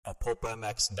a Pulp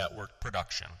MX Network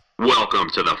production. Welcome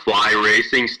to the Fly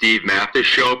Racing Steve Matthes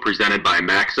Show, presented by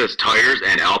Matthes Tires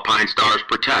and Alpine Stars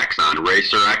Protects on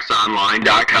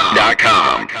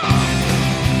RacerXOnline.com.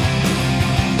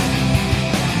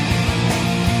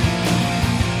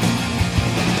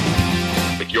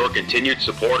 With your continued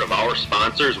support of our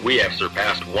sponsors, we have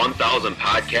surpassed 1,000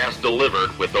 podcasts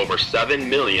delivered with over 7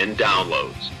 million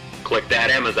downloads. Click that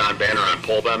Amazon banner on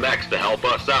Pulp MX to help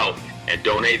us out, and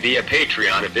donate via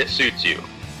Patreon if it suits you.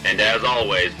 And as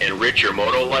always, enrich your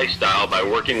moto lifestyle by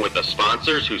working with the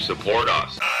sponsors who support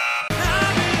us.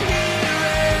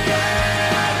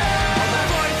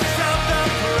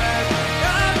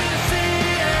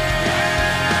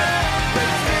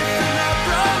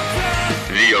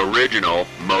 The original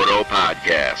Moto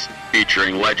Podcast,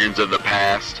 featuring legends of the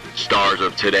past, stars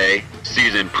of today,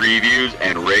 season previews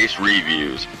and race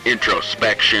reviews,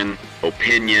 introspection,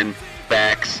 opinion,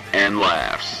 facts, and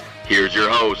laughs. Here's your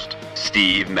host,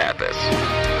 Steve Matthes.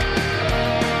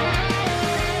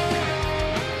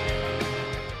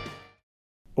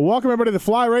 Welcome everybody to the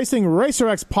Fly Racing Racer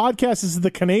X podcast. This is the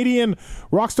Canadian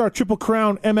Rockstar Triple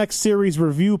Crown MX Series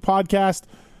review podcast.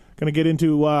 Going to get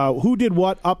into who did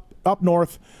what up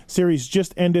north. Series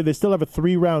just ended. They still have a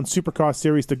 3-round Supercross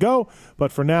series to go,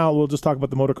 but for now we'll just talk about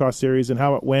the motocross series and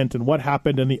how it went and what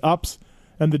happened and the ups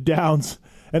and the downs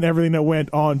and everything that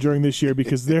went on during this year,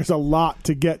 because there's a lot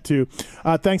to get to.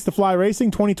 Thanks to Fly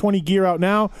Racing, 2020 gear out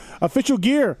now. Official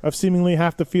gear of seemingly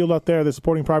half the field out there. They're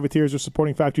supporting privateers, they're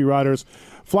supporting factory riders.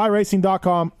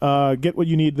 FlyRacing.com. Get what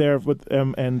you need there with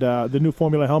them, and the new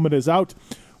Formula helmet is out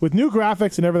with new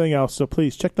graphics and everything else, so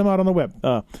please check them out on the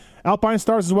web. Alpine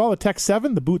Stars as well, the Tech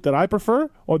 7, the boot that I prefer,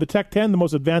 or the Tech 10, the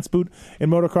most advanced boot in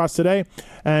motocross today.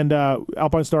 And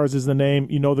Alpine Stars is the name.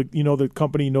 You know the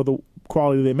company, you know the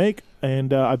quality they make.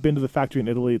 And I've been to the factory in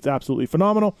Italy. It's absolutely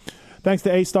phenomenal. Thanks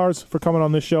to A-Stars for coming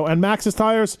on this show. And Matthes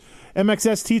Tires,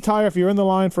 MXST tire. If you're in the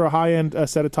line for a high-end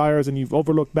set of tires and you've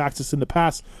overlooked Matthes in the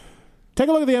past, take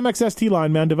a look at the MXST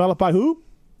line, man. Developed by who?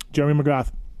 Jeremy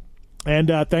McGrath. And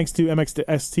thanks to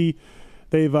MXST,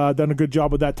 they've done a good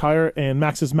job with that tire, and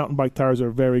Maxxis mountain bike tires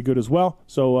are very good as well.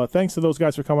 So thanks to those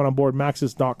guys for coming on board,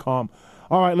 Maxxis.com.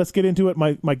 All right, let's get into it.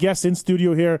 My guests in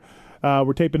studio here.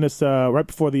 We're taping this right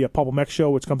before the Pulp MX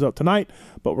show, which comes out tonight,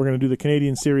 but we're going to do the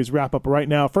Canadian Series wrap-up right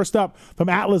now. First up, from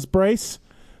Atlas Brace,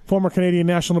 former Canadian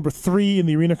National number 3 in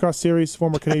the Arena Cross Series,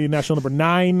 former Canadian National number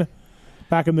 9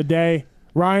 back in the day.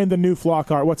 Ryan, the new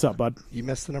Flockhart. What's up, bud? You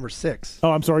missed the number 6.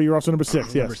 Oh, I'm sorry. You're also number 6,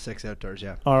 yes. Number 6 outdoors,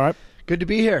 yeah. All right. Good to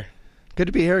be here. Good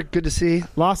to be here. Good to see.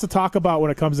 Lots to talk about when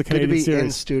it comes to Canadian Series. Good to be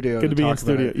in studio. Good to be in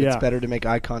studio, yeah. It's better to make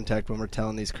eye contact when we're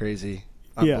telling these crazy,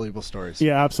 unbelievable stories.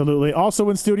 Yeah, absolutely. Also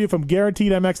in studio from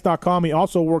GuaranteedMX.com. He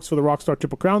also works for the Rockstar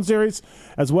Triple Crown Series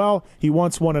as well. He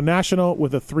once won a national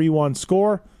with a 3-1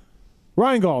 score.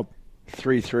 Ryan Gauld.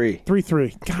 3-3.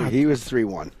 3-3. God. He was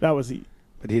 3-1. That was he.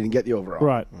 But he didn't get the overall.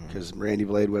 Right. Because Randy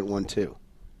Blade went 1-2.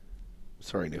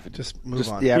 Sorry, Newf. Just move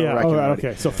on. Yeah,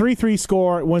 okay. So 3-3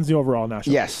 score, wins the overall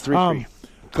national. Yes, 3-3.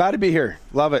 Glad to be here.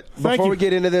 Love it. Before we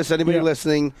get into this, anybody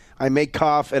listening, I may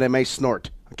cough and I may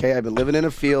snort. Okay? I've been living in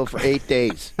a field for 8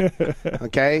 days.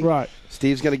 Okay? Right.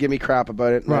 Steve's going to give me crap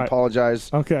about it, and I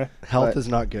apologize. Okay. Health is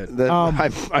not good.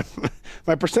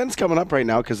 My percent's coming up right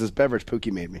now because this beverage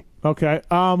Pookie made me. Okay.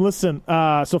 Listen,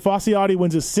 so Fasciotti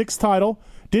wins his 6th title.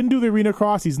 Didn't do the Arena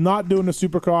Cross. He's not doing the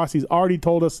Supercross. He's already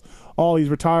told us he's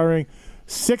retiring.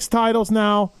 6 titles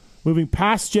now, moving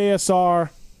past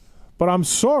JSR. But I'm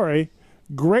sorry.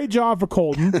 Great job for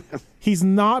Colton. He's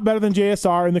not better than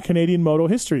JSR in the Canadian moto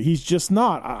history. He's just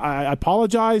not. I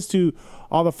apologize to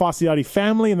all the Fasciotti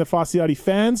family and the Fasciotti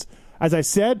fans. As I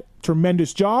said,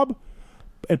 tremendous job.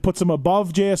 It puts him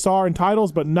above JSR in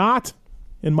titles, but not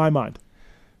in my mind.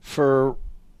 For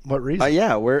what reason? I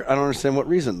don't understand what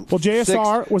reason. Well,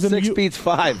 JSR was in 6 beats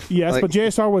 5. Yes, but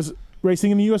JSR was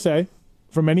racing in the USA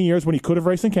for many years when he could have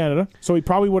raced in Canada, so he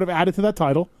probably would have added to that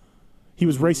title. He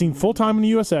was racing full-time in the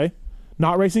USA,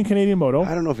 not racing Canadian moto.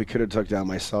 I don't know if he could have took down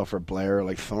myself or Blair or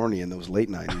like Thorny in those late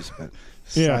 90s. But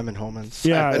Simon Homans.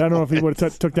 Yeah, I don't know if he would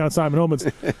have took down Simon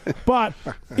Homans. But,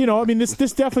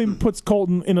 this definitely puts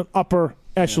Colton in an upper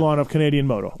echelon of Canadian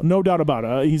moto. No doubt about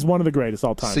it. He's one of the greatest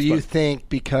all time. So you think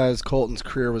because Colton's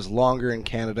career was longer in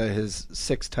Canada, his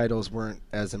 6 titles weren't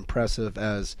as impressive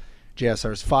as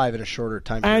JSR's 5 in a shorter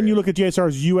time period? And you look at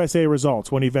JSR's USA results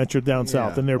when he ventured down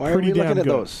south, and they're pretty damn good.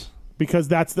 Those? Because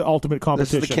that's the ultimate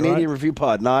competition. This is the Canadian Review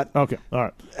Pod, not okay. All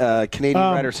right. Canadian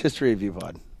Riders History Review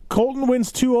Pod. Colton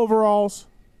wins 2 overalls.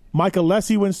 Mike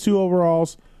Alessi wins 2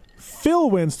 overalls.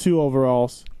 Phil wins 2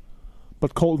 overalls.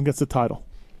 But Colton gets the title.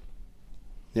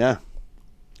 Yeah.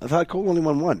 I thought Colton only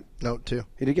won one. No, 2.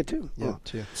 He did get 2. Yeah, Oh.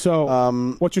 2.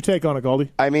 So, what's your take on it, Gauldy?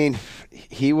 I mean,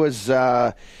 he was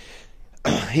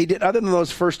he did, other than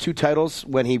those first 2 titles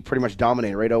when he pretty much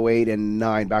dominated, right? 08 and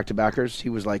 9 back-to-backers. He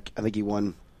was like, I think he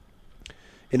won,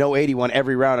 in 08 he won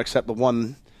every round except the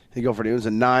one he go for. It was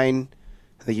a 9.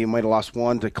 I think he might have lost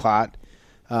 1 to Klatt.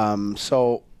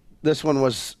 So this one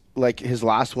was like his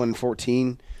last one,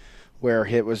 14, where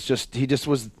he just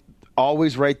was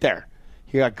always right there.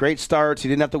 He got great starts. He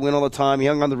didn't have to win all the time. He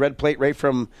hung on the red plate right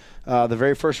from the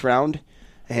very first round.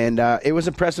 And it was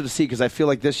impressive to see because I feel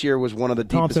like this year was one of the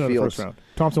deepest fields.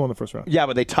 Thompson won the first round. Yeah,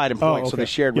 but they tied in points, so they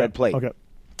shared red plate. Okay.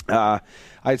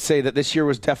 I'd say that this year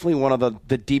was definitely one of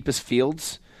the deepest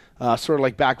fields. Sort of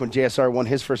like back when JSR won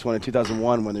his first one in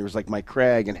 2001 when there was like Mike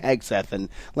Craig and Hegseth and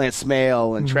Lance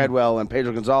Smale and Treadwell and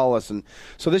Pedro Gonzalez. And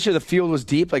so this year the field was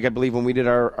deep. Like I believe when we did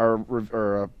our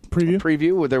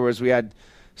preview, we had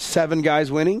 7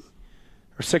 guys winning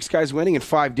or 6 guys winning and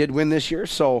 5 did win this year.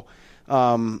 So,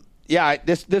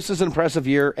 this is an impressive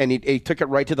year, and he took it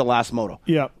right to the last moto.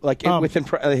 Yeah. With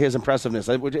his impressiveness.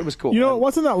 It was cool. It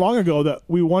wasn't that long ago that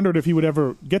we wondered if he would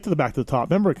ever get to the back to the top.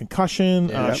 Remember,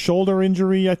 concussion, shoulder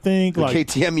injury, I think. The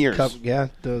KTM years.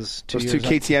 Those 2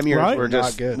 KTM years right?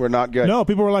 were not good. No,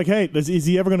 people were like, hey, is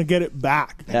he ever going to get it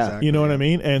back? Yeah. Exactly. You know what I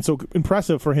mean? And so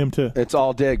impressive for him to... It's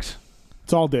all digs.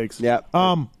 It's all digs. Yeah.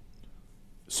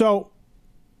 So,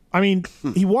 I mean,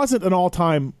 he wasn't an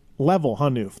all-time level,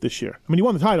 Newf, this year. I mean, he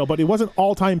won the title, but it wasn't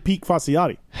all-time peak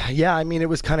Fasciati. Yeah, I mean, it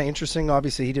was kind of interesting.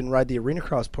 Obviously, he didn't ride the arena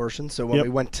cross portion, so when we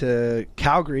went to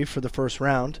Calgary for the first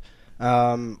round,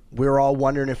 we were all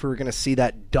wondering if we were going to see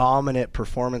that dominant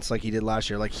performance like he did last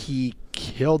year. Like, he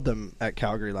killed them at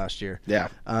Calgary last year. Yeah.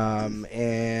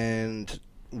 And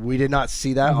we did not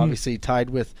see that. Obviously, tied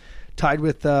with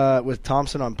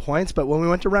Thompson on points, but when we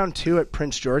went to round 2 at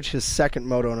Prince George, his second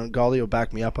moto, and Gauldy will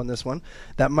back me up on this one,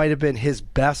 that might have been his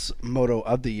best moto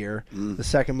of the year. The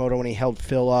second moto when he held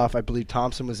Phil off, I believe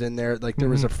Thompson was in there. Like there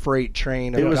was a freight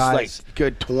train of guys. It was like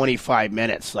good 25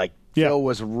 minutes. Like Phil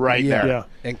was right there,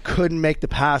 and couldn't make the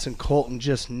pass, and Colton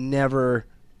just never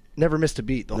missed a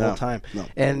beat the whole time. No.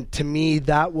 And to me,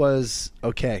 that was,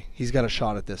 okay, he's got a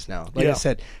shot at this now. Like I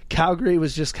said, Calgary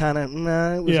was just kind of,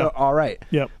 it was all right.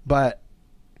 Yep. But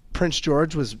Prince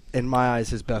George was, in my eyes,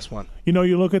 his best one.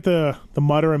 You look at the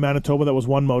Mutter in Manitoba that was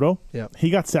one moto. Yeah. He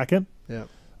got second. Yeah.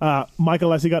 Mike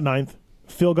Alessi got 9th.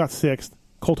 Phil got 6th.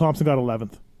 Cole Thompson got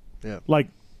 11th. Yeah. Like,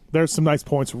 there's some nice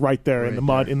points right there in the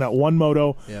mud in that one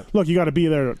moto. Yep. Look, you got to be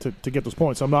there to get those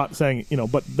points. I'm not saying,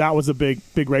 but that was a big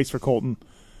race for Colton.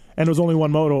 And it was only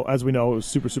one moto, as we know. It was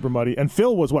super, super muddy. And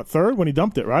Phil was, third when he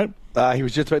dumped it, right? He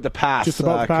was just about to pass. Just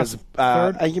about to pass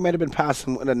third? I think he might have been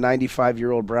passing a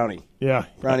 95-year-old Brownie. Yeah.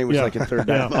 Brownie was like in third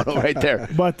moto right there.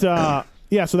 But, so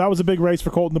that was a big race for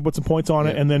Colton to put some points on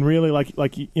it. And then really,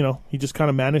 he just kind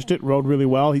of managed it, rode really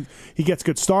well. He gets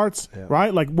good starts,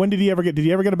 right? Like, when did he ever get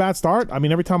a bad start? I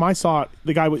mean, every time I saw it,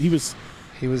 the guy, he was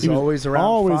always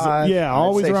around 5. Yeah,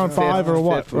 always around 5 or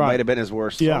what? Fifth might have been his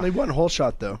worst. Yeah. Only one whole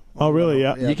shot, though. Oh, really?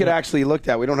 Yeah. You could actually look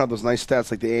that. We don't have those nice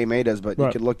stats like the AMA does, but you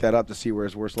could look that up to see where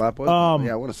his worst lap was.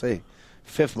 I want to say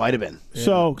 5th might have been. Yeah.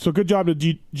 So good job to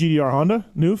GDR Honda.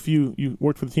 Newf, you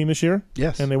worked for the team this year?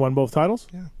 Yes. And they won both titles?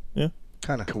 Yeah.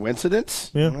 Kind of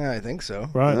coincidence. Yeah, I think so.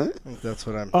 Right. I think that's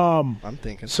what I'm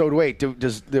thinking. So wait,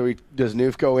 does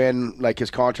Newf go in like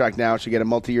his contract now should get a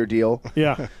multi-year deal?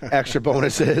 Yeah. Extra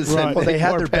bonuses. Right. Well, they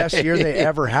had their best year they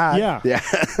ever had. Yeah.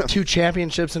 2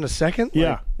 championships in a second.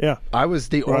 Yeah. I was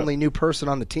the only new person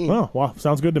on the team. Oh, wow.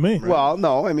 Sounds good to me. Right. Well,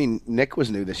 no, I mean Nick was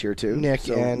new this year too. Nick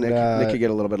could get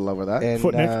a little bit of love with that. And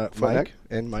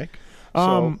Footnick. Mike.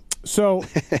 So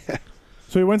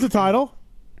he wins the title.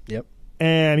 Yep.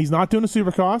 And he's not doing a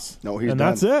Supercross. No, he's done. And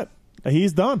that's it.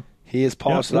 He's done. He is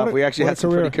polished enough. We actually had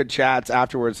some pretty good chats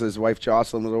afterwards. His wife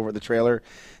Jocelyn was over at the trailer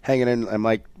hanging in. I'm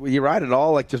like, will you ride at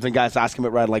all? Like, there's been guys asking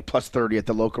about riding like plus 30 at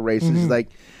the local races. He's like,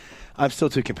 I'm still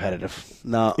too competitive.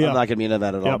 No, I'm not going to be into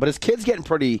that at all. But his kid's getting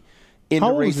pretty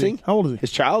into racing. How old is he?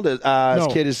 His child is.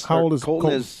 His kid is. How old is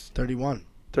Colton? Is 31.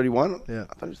 31? Yeah.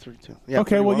 I thought he was 32. Yeah,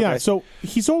 okay, 31, well, yeah. okay. So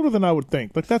he's older than I would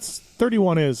think. Like, that's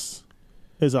 31 is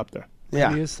up there.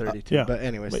 Yeah. He is 32. Yeah. But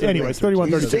anyways, 31, He's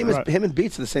 32. the same as Right. him and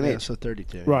Beats are the same Yeah, age. so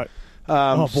 32. Right.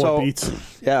 Beats.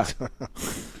 Yeah.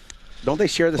 Don't they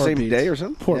share the Poor same Beats. day or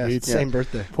something? Poor Beats. Same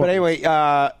birthday. But anyway,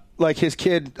 like his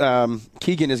kid,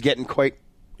 Keegan, is getting quite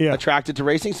attracted to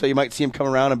racing, so you might see him come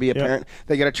around and be a parent.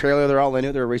 They get a trailer, they're all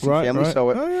into it, they're a racing family, so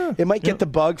it might get the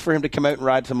bug for him to come out and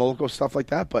ride some local stuff like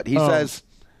that, but he says,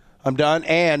 I'm done,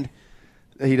 and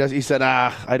he said,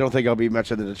 I don't think I'll be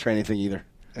much into the training thing either.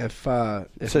 If says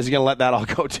he's going to let that all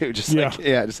go, too. Just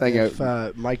just hang out.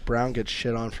 If Mike Brown gets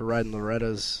shit on for riding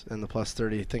Loretta's in the plus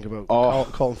 30, think about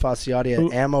Colton Fasciotti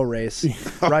at ammo race.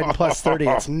 Riding plus 30,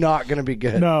 it's not going to be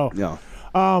good. No.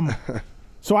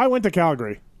 So I went to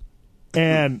Calgary,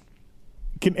 and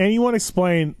can anyone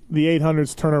explain the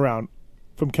 800's turnaround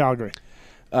from Calgary?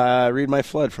 Read my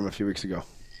flood from a few weeks ago.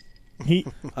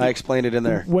 I explained it in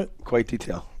there. Quite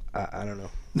detail. I don't know.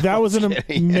 That was an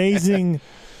amazing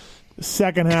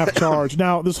second half charge.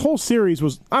 Now, this whole series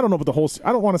was, I don't know about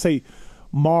I don't want to say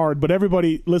marred, but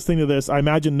everybody listening to this, I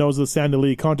imagine, knows the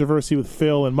Sandali controversy with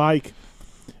Phil and Mike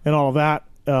and all of that.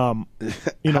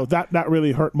 That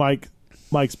really hurt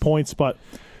Mike's points, but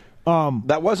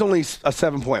that was only a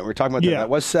 7 point. We were talking about that. That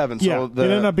was 7. So it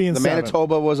ended up being the 7.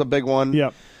 Manitoba was a big one.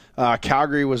 Yep.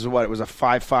 Calgary was what? It was a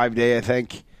 5-5 day, I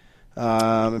think.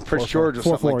 And Prince George or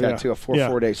something like that too, a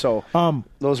 4-4 day. So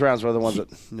those rounds were the ones that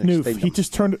Newf, he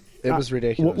just turned. It was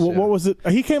ridiculous. What was it?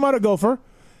 He came out of Gopher,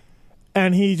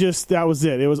 and that was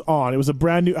it. It was on. It was a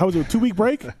brand new. How was it? A 2-week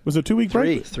break? Was it a 2-week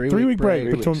break? 3-week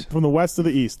break from the west to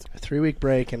the east. A 3-week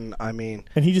break, and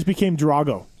he just became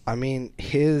Drago.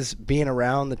 His being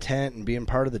around the tent and being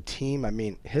part of the team.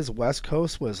 His West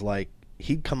Coast was like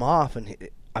he'd come off and.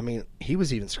 He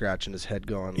was even scratching his head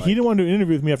going. He didn't want to do an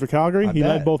interview with me after Calgary. He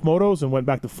led both motos and went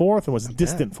back to fourth and was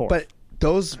distant fourth. But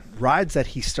those rides that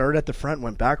he started at the front and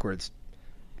went backwards,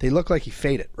 they look like he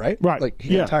faded, right? Right. Like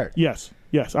he got tired. Yes,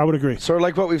 I would agree. Sort of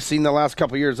like what we've seen the last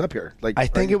couple of years up here. I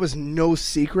think it was no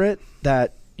secret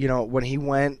that, when he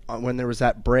went, when there was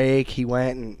that break, he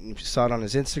went and you saw it on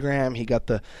his Instagram. He got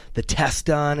the test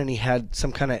done and he had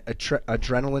some kind of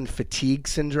adrenaline fatigue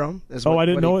syndrome. I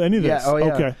didn't know any of this. Yeah,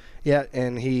 okay. Yeah,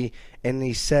 and he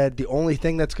said the only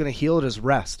thing that's going to heal it is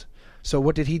rest. So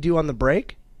what did he do on the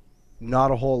break? Not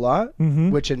a whole lot,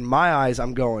 which in my eyes,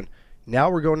 I'm going,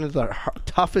 now we're going into the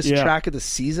toughest track of the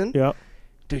season. Yeah.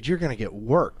 Dude, you're going to get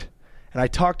worked. And I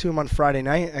talked to him on Friday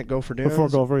night at Gopher Dunes.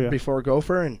 Before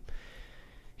Gopher, and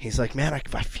he's like, man,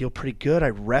 I feel pretty good. I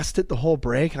rested the whole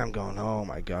break, and I'm going, oh,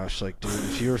 my gosh. Like, dude,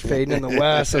 if you were fading in the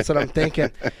West, that's what I'm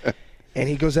thinking. And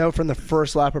he goes out from the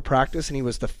first lap of practice, and he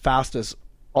was the fastest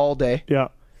all day. Yeah.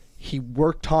 He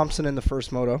worked Thompson in the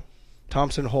first moto.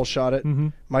 Thompson hole shot it. Mm-hmm.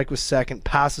 Mike was second,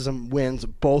 passes him, wins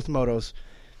both motos.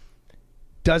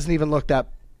 Doesn't even look that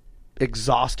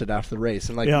exhausted after the race.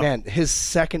 And man, his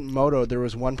second moto, there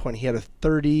was one point he had a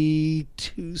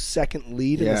 32-second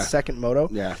lead in the second moto.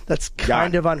 Yeah. That's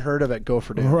kind of unheard of at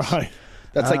Gopher Dunes. Right.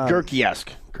 That's like Gerke-esque.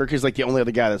 Gerke's like the only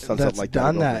other guy that's done something like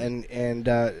that.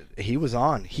 And he was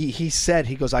on. He said,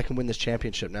 he goes, I can win this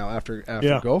championship now after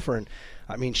Gopher. And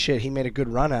he made a good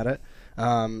run at it.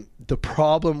 The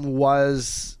problem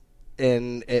was,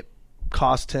 and it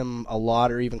cost him a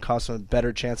lot or even cost him a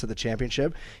better chance at the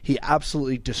championship, he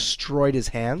absolutely destroyed his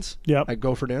hands at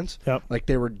Gopher Dunes. Yep. Like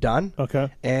they were done. Okay.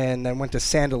 And then went to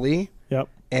Sandali. Yep.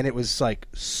 And it was like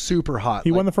super hot.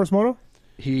 He won the first moto?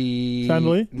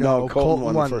 Sandali? No,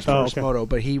 Colton won the first moto,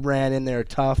 but he ran in there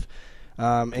tough.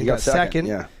 And he got second.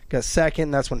 Yeah. Got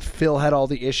second. That's when Phil had all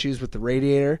the issues with the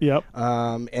radiator. Yep.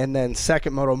 And then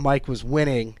second moto, Mike was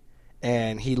winning,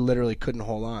 and he literally couldn't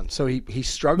hold on. So he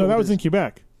struggled. No, that was in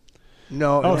Quebec.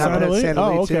 No, it happened at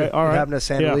Sandali too. All right. It happened at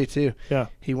Sandali too. Yeah.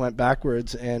 He went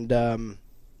backwards, and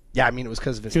it was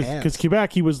because of his hands. Because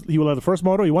Quebec, he led the first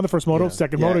moto. He won the first moto.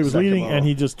 Second moto, he was leading, and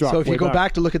he just dropped. So if you go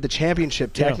back to look at the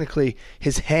championship, technically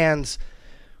his hands,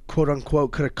 quote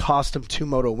unquote, could have cost him 2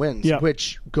 moto wins,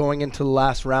 which going into the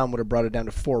last round would have brought it down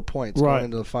to 4 points going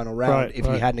into the final round if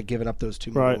he hadn't given up those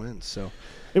 2 moto wins. So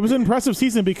it was an impressive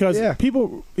season because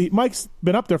Mike's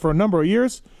been up there for a number of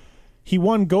years. He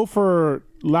won Gopher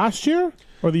last year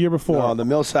or the year before? No, the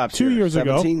Millsaps 2 years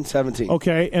ago. 17.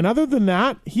 Okay, and other than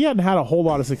that, he hadn't had a whole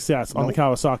lot of success on the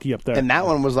Kawasaki up there. And that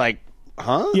one was like,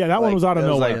 huh? Yeah, that one was out of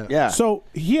nowhere. Like, So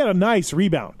he had a nice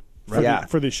rebound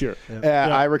for this year.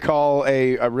 I recall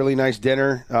a really nice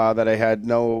dinner that I had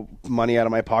no money out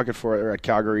of my pocket for at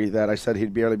Calgary that I said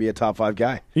he'd barely be a top 5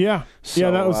 guy. Yeah.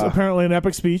 So, that was apparently an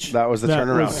epic speech. That was the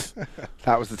turnaround.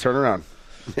 That was the turnaround.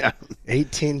 Yeah.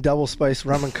 18 double spice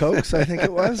rum and cokes, I think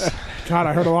it was. God,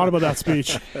 I heard a lot about that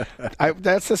speech.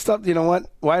 That's the stuff, you know what?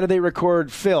 Why do they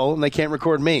record Phil and they can't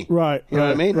record me? Right. You know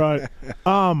what I mean? Right.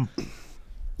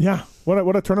 Yeah. What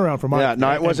a turnaround for Mike. Yeah,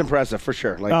 no, it was impressive for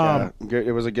sure. Like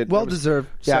it was a good, well-deserved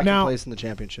second place in the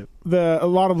championship. A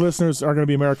lot of listeners are going to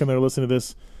be American that are listening to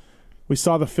this. We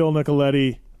saw the Phil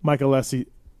Nicoletti, Mike Alessi.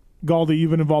 Gauldy, you've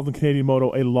been involved in Canadian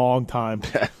Moto a long time.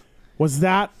 Was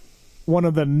that one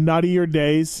of the nuttier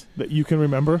days that you can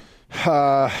remember?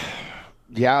 Yeah,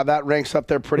 that ranks up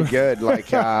there pretty good. Like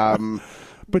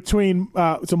between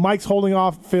so Mike's holding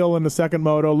off Phil in the second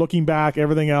moto, looking back,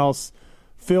 everything else.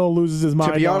 Phil loses his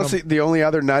mind. To be on honest, him. the only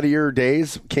other nuttier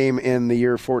days came in the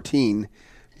year 14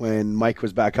 when Mike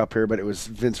was back up here, but it was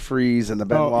Vince Freeze and the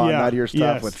Benoit nuttier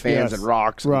stuff with fans and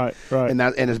rocks. Right.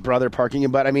 And his brother parking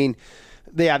him. But, I mean,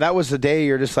 yeah, that was the day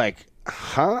you're just like,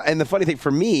 huh? And the funny thing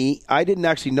for me, I didn't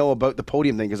actually know about the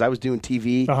podium thing because I was doing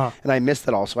TV and I missed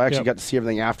it all. So I actually got to see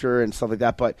everything after and stuff like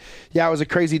that. But, yeah, it was a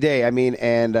crazy day. I mean,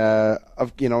 and,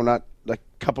 not like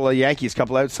a couple of Yankees,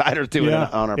 couple of outsiders doing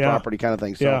it on our property kind of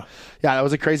thing. So, yeah, that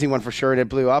was a crazy one for sure. And it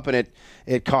blew up, and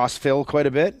it cost Phil quite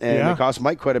a bit, and it cost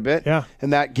Mike quite a bit. Yeah.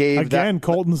 And that gave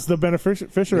Colton's the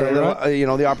beneficiary, right?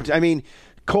 The opportunity. I mean,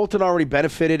 Colton already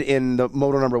benefited in the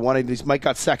moto number one. At least Mike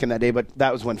got second that day, but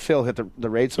that was when Phil hit the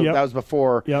raid. So that was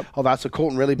before all that. So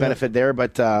Colton really benefited there.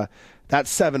 But that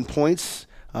 7 points.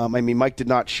 I mean, Mike did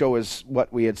not show us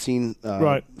what we had seen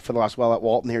for the last while at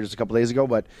Walton here just a couple days ago,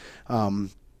 but.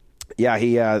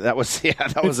 That was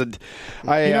that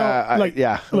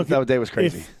day was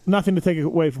crazy. Nothing to take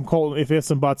away from Colton if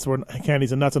ifs and buts were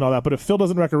candies and nuts and all that, but if Phil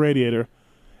doesn't wreck a radiator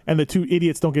and the two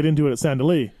idiots don't get into it at Sand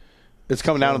Lee, it's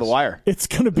coming down to the wire. It's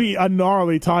going to be a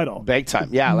gnarly title. Big time.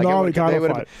 Yeah. Gnarly title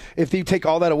fight. If you take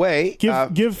all that away.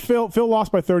 Give Phil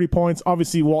lost by 30 points.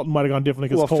 Obviously, Walton might have gone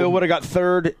differently. Well, Phil would have got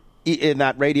third in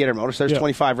that radiator motor, so there's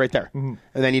 25 right there. Mm-hmm.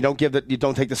 And then you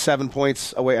don't take the 7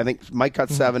 points away. I think Mike got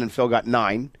 7 and Phil got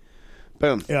 9.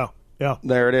 Boom. Yeah.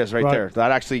 There it is right there. That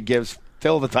actually gives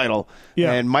Phil the title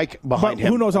and Mike behind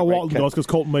him. Who knows how Walton goes because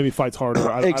Colton maybe fights harder.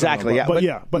 Exactly, I don't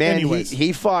know. But man, anyways.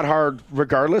 He fought hard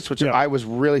regardless, which I was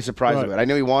really surprised about. I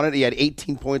knew he wanted. He had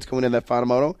 18 points going in that final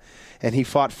moto, and he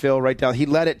fought Phil right down. He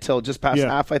led it till just past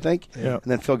half, I think, and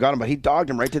then Phil got him, but he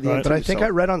dogged him right to the end. But I think I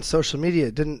read on social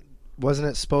media, wasn't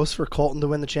it supposed for Colton to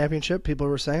win the championship? People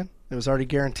were saying it was already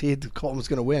guaranteed that Colton was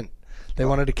going to win. They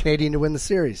wanted a Canadian to win the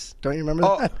series. Don't you remember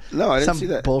that? No, I didn't see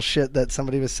that. Some bullshit that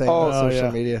somebody was saying on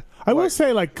social media. I will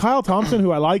say, like, Kyle Thompson,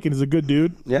 who I like and is a good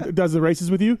dude, does the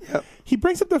races with you, he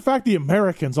brings up the fact the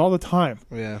Americans all the time.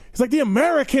 Yeah. He's like, the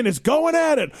American is going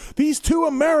at it. These two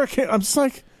Americans. I'm just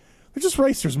like, they're just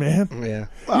racers, man. Yeah.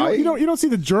 Well, you don't see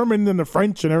the German and the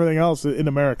French and everything else in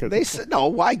America. They said,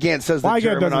 Wygant says the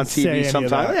German on TV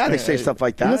sometimes. Yeah, they say stuff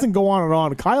like that. He doesn't go on and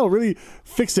on. Kyle really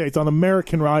fixates on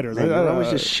American riders. They're always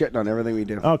just shitting on everything we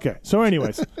do. Okay. So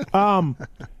anyways,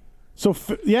 so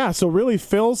really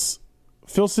Phil's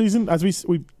season, as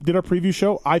we did our preview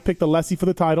show, I picked Alessi for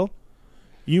the title.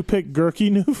 You picked Gurky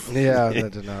Newf. Yeah,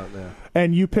 that did not. Yeah.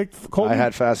 And you picked Colton. I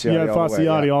had Fasciotti. You had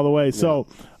Fasciotti all the way. Yeah. So,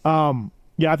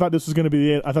 I thought this was going to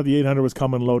be I thought the 800 was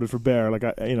coming loaded for Bear,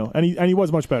 and he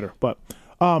was much better. But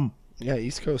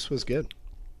East Coast was good.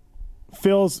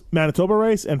 Phil's Manitoba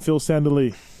race and Phil's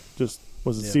Sandali just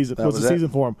was a season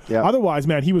for him. Yeah. Otherwise,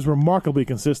 man, he was remarkably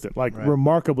consistent,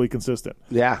 remarkably consistent.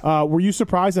 Yeah. Were you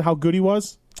surprised at how good he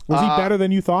was? Was he better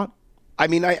than you thought? I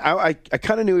mean, I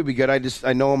kind of knew he'd be good.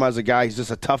 I know him as a guy. He's just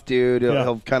a tough dude.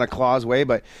 He'll kind of claw his way.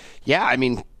 But, yeah, I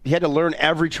mean, he had to learn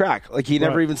every track. Like, he'd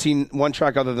never even seen one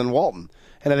track other than Walton.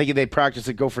 And I think they practiced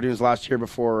at Go for Dunes last year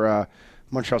before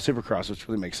Montreal Supercross, which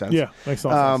really makes sense. Yeah, makes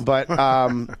all sense. But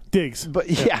Diggs. But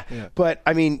but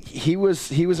I mean, he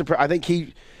was. I think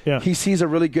he sees a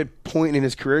really good point in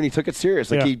his career, and he took it serious.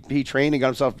 Like he trained and got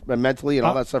himself mentally and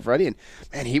all that stuff ready. And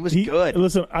man, he was good.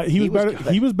 Listen, he was better.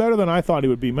 Good. He was better than I thought he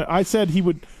would be. I said he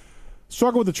would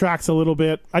struggle with the tracks a little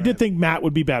bit. I did think Matt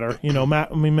would be better.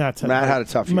 Matt had a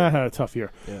tough year. Matt had a tough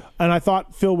year. Yeah. And I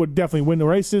thought Phil would definitely win the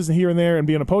races here and there and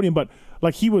be on a podium, but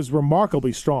he was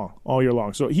remarkably strong all year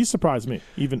long. So he surprised me,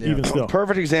 even still.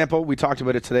 Perfect example. We talked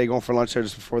about it today going for lunch there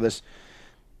just before this.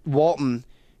 Walton,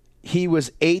 he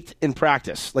was 8th in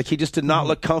practice. Like, he just did not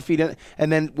look confident.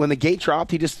 And then when the gate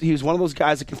dropped, he was one of those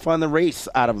guys that can find the race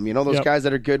out of him. Those guys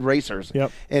that are good racers.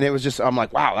 Yep. And it was just, I'm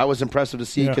like, wow, that was impressive to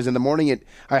see. Because in the morning,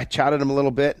 I chatted him a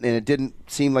little bit, and it didn't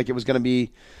seem like it was going to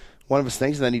be one of his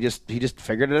things. And then he just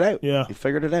figured it out. Yeah. He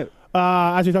figured it out.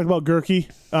 As we talked about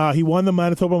Gurky, he won the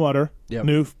Manitoba Mutter,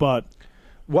 Newf, but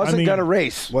wasn't going to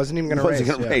race. Wasn't even going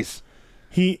to race.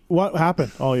 What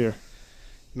happened all year?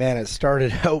 Man, it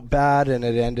started out bad and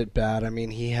it ended bad. I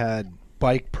mean, he had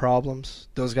bike problems.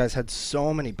 Those guys had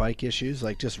so many bike issues,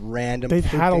 like just random. They've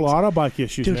had things. A lot of bike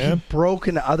issues, dude, man. He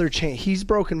broken other chains. He's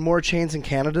broken more chains in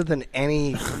Canada than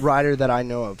any rider that I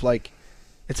know of. Like,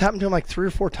 it's happened to him like 3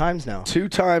 or 4 times now. 2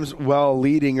 times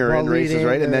leading in races,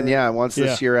 right? And then once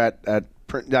this year at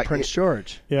Prince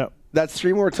George. Yeah. That's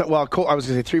 3 more times. Well, I was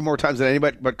going to say 3 more times than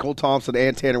anybody, but Cole Thompson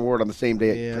and Tanner Ward on the same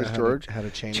day at Prince George. Had a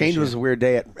change. Change was a weird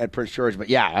day at Prince George, but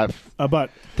but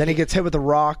then he gets hit with a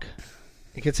rock.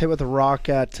 He gets hit with a rock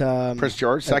at Prince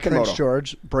George, Prince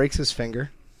George, breaks his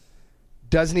finger.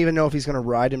 Doesn't even know if he's going to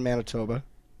ride in Manitoba.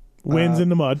 Wins in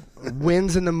the mud.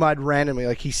 Wins in the mud randomly.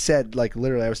 Like he said, like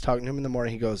literally, I was talking to him in the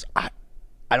morning. He goes, I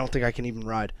don't think I can even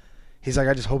ride. He's like,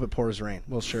 I just hope it pours rain.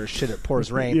 Well, sure, shit, it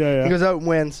pours rain. Yeah. He goes out and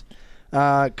wins.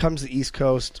 Comes to the East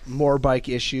Coast, more bike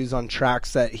issues on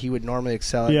tracks that he would normally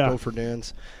excel at. Go for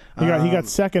Dunes. He got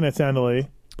second at Sandali,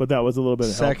 but that was a little bit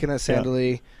of second at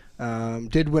Sandali.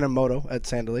 Did win a moto at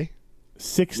Sandali.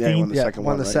 16th.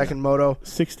 Won the second moto.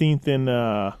 16th in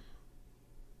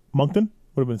Moncton.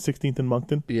 Would have been 16th in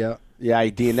Moncton. Yeah. Yeah,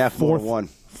 he DNF Fourth, won.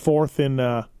 Fourth in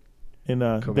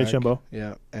Deschambault.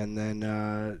 Yeah, and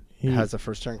then he has a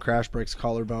first turn crash, breaks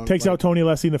collarbone. Takes out Tony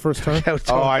Alessi in the first turn.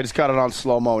 I just got it on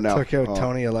slow-mo now. Took out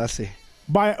Tony Alessi.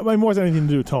 By more than anything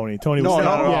to do with Tony. Tony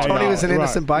was Tony was an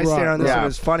innocent bystander on this. Yeah. It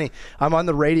was funny. I'm on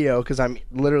the radio because I'm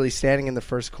literally standing in the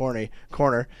first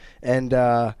corner, and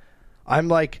I'm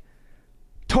like,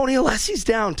 Tony Alessi's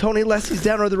down. Tony Alessi's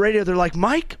down. Or the radio, they're like,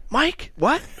 Mike,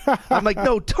 what? I'm like,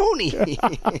 no, Tony.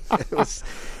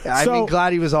 I'm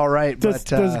glad he was all right. Does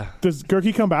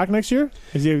Gerke come back next year?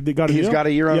 Has he got a deal? He's got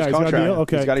a year on his contract.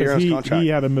 Okay, he's got a year on his contract. He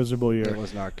had a miserable year. It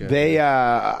was not good.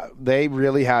 They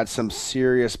really had some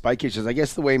serious bike issues. I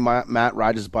guess the way Matt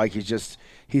rides his bike,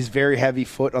 he's very heavy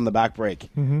foot on the back brake.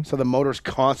 Mm-hmm. So the motor's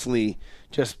constantly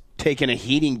just taking a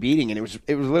heating beating, and it was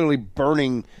literally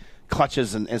burning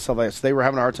clutches and stuff like that. So they were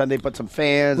having a hard time. They put some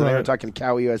fans, and they were talking to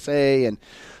Cow USA, and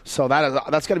so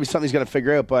that's got to be something he's going to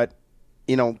figure out. But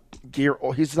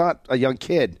he's not a young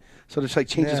kid, so just like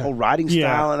change his whole riding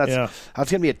style, and that's going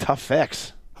to be a tough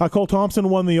fix. Cole Thompson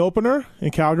won the opener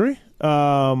in Calgary.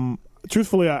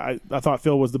 Truthfully, I thought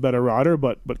Phil was the better rider,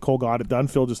 but Cole got it done.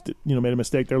 Phil just made a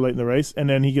mistake there late in the race, and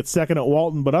then he gets second at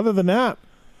Walton. But other than that,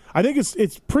 I think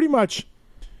it's pretty much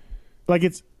like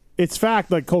it's fact.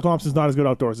 Like Cole Thompson's not as good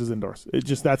outdoors as indoors. It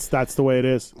just that's the way it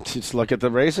is. Just look at the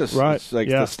races, right? It's like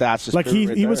the stats. Just like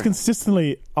he was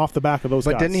consistently off the back of those.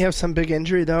 But guys. didn't he have some big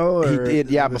injury though? He did.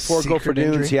 Yeah, before Gopher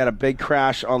Dunes, he had a big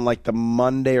crash on like the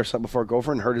Monday or something before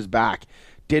Gopher and hurt his back.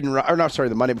 The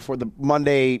Monday before the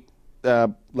Monday,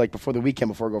 like before the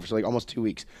weekend before Gopher, so like almost 2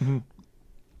 weeks.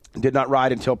 Mm-hmm. Did not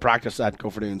ride until practice at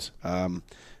Gopher Dunes.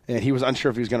 And he was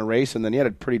unsure if he was going to race, and then he had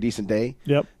a pretty decent day.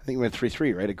 Yep. I think he went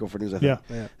 3-3, right, at Gopher Dunes, I think.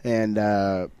 Yeah. And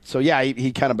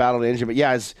he kind of battled an injury.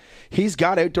 But, he's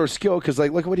got outdoor skill because,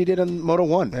 like, look at what he did on Moto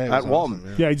 1 at Walton.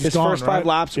 Awesome, yeah. His first 5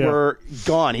 laps were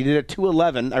gone. He did it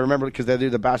 2:11. I remember because they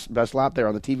did the best lap there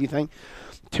on the TV thing.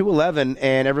 2:11,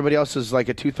 and everybody else is like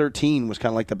a 2:13 was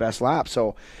kind of like the best lap.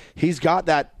 So he's got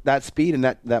that speed and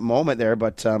that moment there.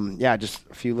 But just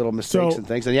a few little mistakes and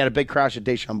things. And he had a big crash at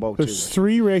Deschambault too. There's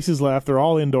 3 races left. They're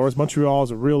all indoors. Montreal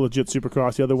is a real legit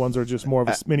Supercross. The other ones are just more of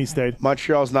a mini state.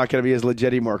 Montreal's not going to be as legit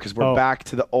anymore because we're back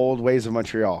to the old ways of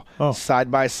Montreal. Side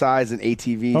by sides and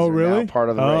ATVs are now part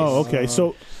of the race. Oh, okay.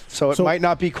 So it might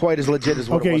not be quite as legit as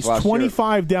what it was last year. Okay, he's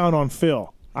 25 down on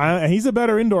Phil. He's a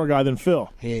better indoor guy than Phil.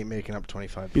 He ain't making up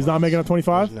 25 points. He's not making up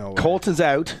 25? No way. Colton's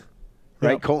out,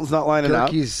 right? Yep. Colton's not lining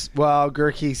up.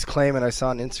 Gerke's claiming, I saw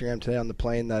on Instagram today on the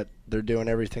plane, that they're doing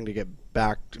everything to get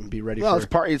back and be ready for it. It's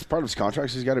part of his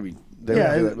contract, so he's got to be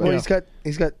there.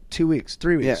 He's got 2 weeks,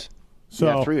 3 weeks. Yeah.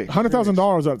 So 3 weeks.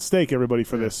 $100,000 at stake, everybody,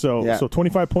 for this. So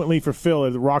 25-point lead for Phil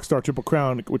at the Rockstar Triple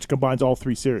Crown, which combines all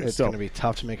 3 series. It's going to be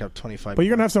tough to make up 25. But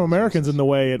you're going to have some Americans in the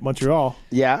way at Montreal.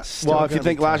 Yeah. Well, if you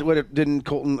think didn't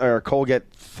Cole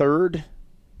get third?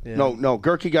 Yeah. No,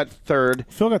 Gerke got third.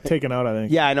 Phil got taken out, I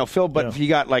think. Yeah, I know Phil, but he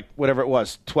got like whatever it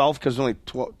was, 12 because only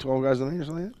 12 guys in there or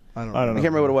something like that. I don't know. I can't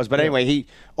remember what it was, but anyway, he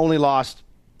only lost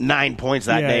 9 points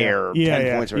that day or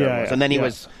 10 points or whatever it was, and then he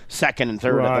was second and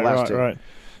third at the last two. Right.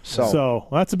 So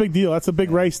that's a big deal. That's a big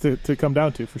race to come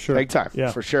down to for sure. Big time,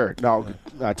 for sure. No,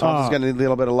 Thompson's going to need a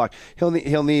little bit of luck.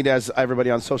 He'll need, as everybody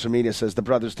on social media says, the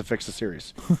brothers to fix the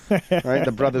series. Right?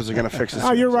 The brothers are going to fix the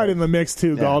series. You're right in the mix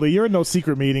too, Gauldy. You're in those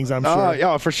secret meetings, I'm sure.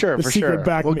 Yeah, for sure.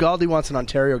 Well, Gauldy wants an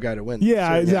Ontario guy to win.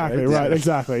 Yeah, exactly. Right.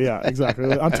 Exactly. Yeah,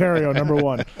 exactly. Ontario number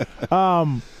 1. Cade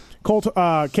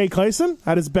Clayson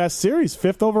had his best series,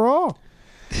 5th overall.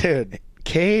 Dude.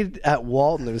 Cade at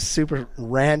Walton, it was super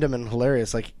random and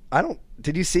hilarious. Like,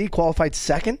 did you see he qualified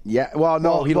second? Yeah, well,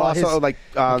 no, he lost the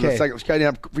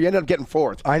second. He ended up getting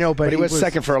 4th. I know, but he was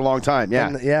second for a long time.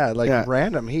 Yeah,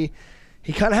 random. He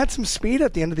kind of had some speed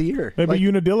at the end of the year. Maybe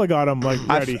Unadilla got him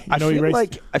ready.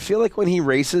 I feel like when he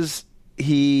races,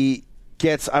 he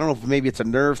gets, I don't know if maybe it's a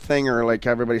nerve thing or like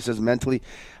everybody says mentally.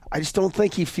 I just don't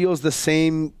think he feels the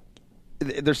same.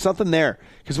 There's something there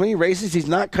because when he races, he's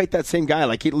not quite that same guy.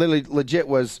 Like he literally legit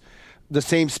was the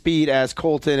same speed as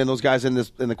Colton and those guys in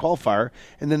the qualifier,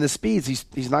 and then the speeds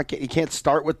he's not. He can't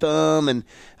start with them, and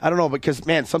I don't know because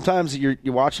man, sometimes you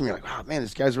watch him, you're like, wow, man,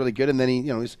 this guy's really good, and then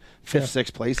he's 5th,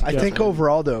 6th place. I think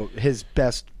overall though, his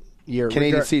best year.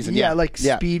 Canadian season. Yeah, like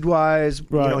speed-wise.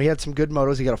 Right. You know, he had some good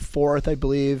motos. He got a 4th, I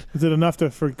believe. Is it enough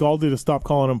for Gauldy to stop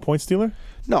calling him point stealer?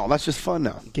 No, that's just fun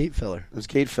now. Gate filler. It was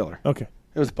gate filler. Okay.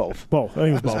 It was both. Both. I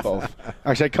think it was both. Both.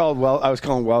 Actually, I was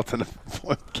calling Welton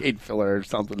a gate filler or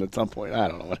something at some point. I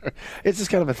don't know. Whatever. It's just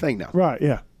kind of a thing now. Right,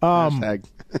 yeah. Hashtag.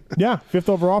 Yeah, 5th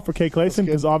overall for Kay Clayson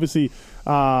because obviously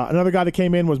another guy that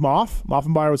came in was Moff.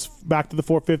 Moffenbauer was back to the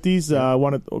 450s.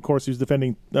 Of course, he was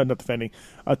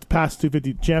past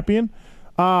 250 champion.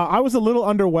 I was a little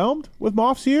underwhelmed with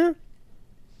Moff's year.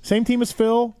 Same team as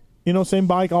Phil. You know, same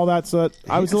bike, all that. So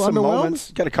I was a little underwhelmed.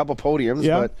 Moments, got a couple podiums,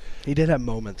 but he did have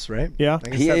moments, right? Yeah, I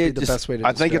guess that'd be the best way to.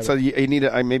 I think it's you need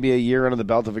maybe a year under the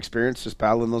belt of experience just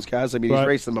battling those guys. I mean, he's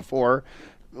raced them before,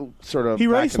 sort of. He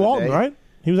raced Walton, right?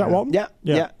 He was at Walton.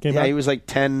 Yeah. He was like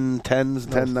 10s,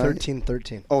 10,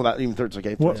 13. Oh, not even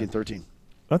 13. Okay, 13.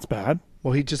 That's bad.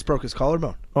 Well, he just broke his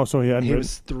collarbone. Oh, so he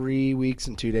was 3 weeks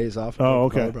and 2 days off. Oh,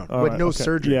 okay. With no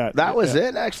surgery. Yeah, that was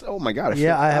it. Actually, oh my god.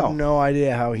 I have no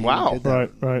idea how he did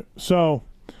that. Right. So.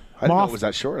 I didn't know it was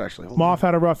that short, actually. Moff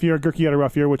had a rough year. Gerke had a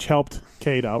rough year, which helped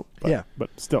Cade out.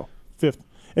 But still, 5th.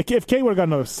 If Cade would have got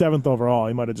another 7th overall,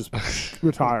 he might have just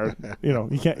retired. You know,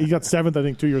 he got 7th, I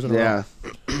think, 2 years in a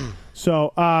row.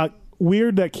 So,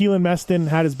 weird that Keelan Meston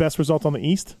had his best results on the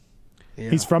East. Yeah.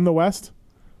 He's from the West,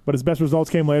 but his best results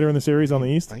came later in the series on the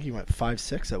East. I think he went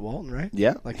 5-6 at Walton, right?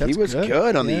 Yeah. He was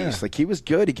good on the East. Like, he was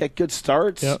good. He got good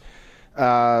starts. Yep.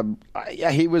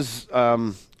 He was.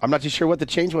 I'm not too sure what the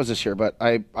change was this year, but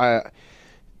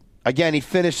again, he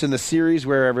finished in the series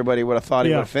where everybody would have thought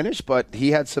he would have finished, but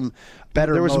he had some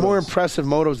better. There was more impressive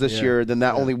motos this year than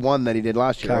that only one that he did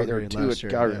last year. Calgary, There were 2 last at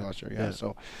year, Calgary last year. Yeah.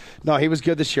 So, no, he was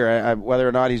good this year. Whether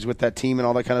or not he's with that team and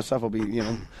all that kind of stuff will be,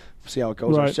 see how it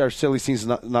goes. Right. Our silly scene's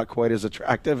not quite as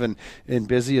attractive and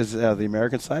busy as the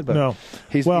American side, but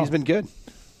he's been good.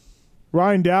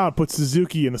 Ryan Dowd put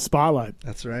Suzuki in the spotlight.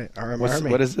 That's right. RM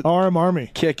Army. What is it? RM Army.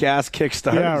 Kick ass, kick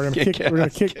start. Yeah, we're gonna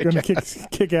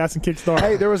kick ass and kick start.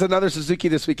 Hey, there was another Suzuki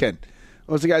this weekend.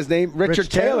 What was the guy's name? Richard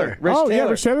Taylor. Yeah,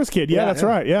 Rich Taylor's kid. Yeah, that's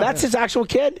right. Yeah, that's his actual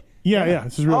kid. Yeah.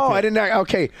 This is real. I didn't.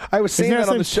 Okay, I was saying that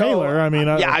on the show. Taylor. I mean,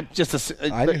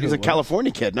 he's a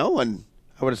California kid. No one,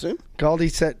 I would assume. Gauldy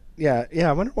said. Yeah.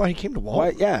 I wonder why he came to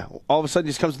Walton. All of a sudden he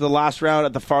just comes to the last round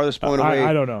at the farthest point away.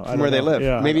 I don't know. From where they live.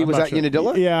 Yeah, maybe it was at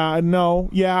Unadilla. Yeah. No.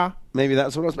 Yeah. Maybe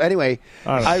that's what it was. Anyway,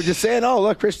 I was just saying,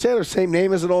 look, Rich Taylor, same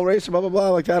name as an old racer, blah, blah, blah,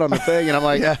 like that on the thing. And I'm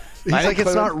like, He's like,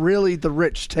 it's not really the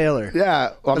Rich Taylor.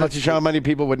 Yeah. Well, I'm not too sure how many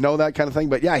people would know that kind of thing.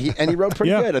 But, he rode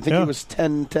pretty good. I think he was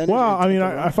 10. Well, I mean,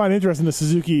 I find it interesting that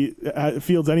Suzuki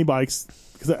fields any bikes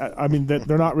because, I mean,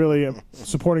 they're not really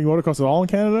supporting motocross at all in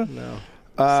Canada. No.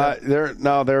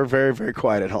 They're very, very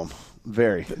quiet at home.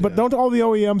 Very. But don't all the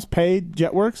OEMs pay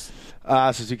Jetworks?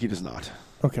 Suzuki does not.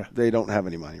 Okay. They don't have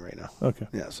any money right now. Okay.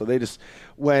 Yeah, so they just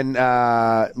when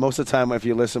most of the time if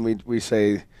you listen we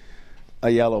say a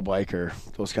yellow bike or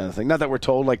those kind of things. Not that we're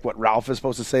told like what Ralph is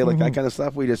supposed to say, like that kind of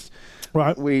stuff. We just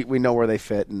we know where they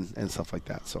fit and stuff like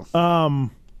that. So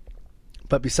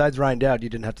but besides Ryan Dowd, you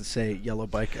didn't have to say yellow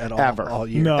bike at all ever. All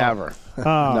year. No. Ever.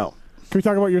 No. Can we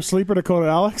talk about your sleeper, Dakota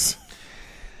Alex?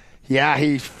 Yeah,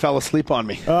 he fell asleep on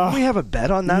me. Did we have a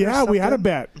bet on that? Yeah, we had a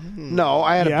bet. No,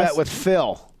 I had a bet with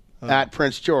Phil at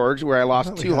Prince George where I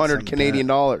lost 200 Canadian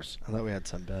dollars. I thought we had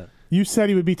some bet. You said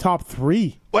he would be top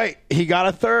 3. Wait, he got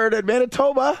a 3rd at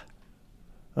Manitoba.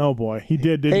 Oh boy, he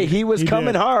did. Didn't he was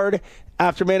coming hard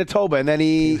after Manitoba, and then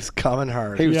he was coming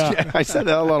hard. He was, I said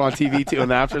that a lot on TV too,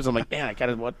 and afterwards I'm like, man,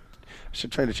 I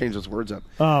should try to change those words up.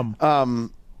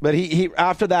 But he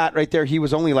after that right there, he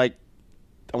was only like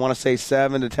I want to say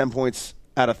 7 to 10 points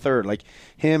at a 3rd. Like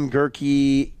him,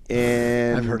 Gerke,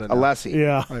 and Alessi.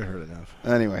 Yeah, I've heard enough.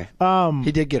 Anyway,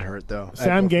 he did get hurt though.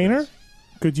 Sam Gaynor,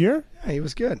 good year. Yeah, he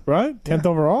was good. Right, 10th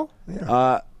overall.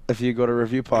 Yeah. If you go to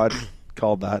Review Pod,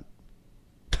 called that.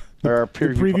 Or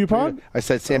preview pod? I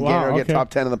said Sam Gaynor will get top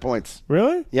 10 in the points.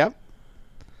 Really? Yep.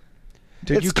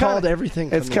 Dude, you called everything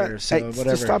from there, so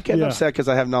whatever. Just stop getting upset because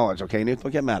I have knowledge, okay, Newt?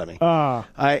 Don't get mad at me.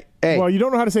 Well, you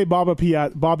don't know how to say Bobby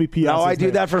Piazza. No, I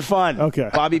do that for fun. Okay.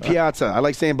 Bobby Piazza. I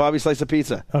like saying Bobby Slice of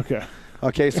Pizza. Okay.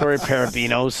 Okay, sorry,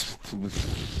 Parabinos.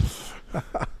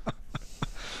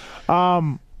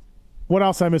 What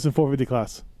else I miss in 450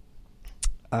 class?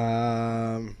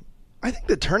 I think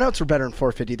the turnouts were better in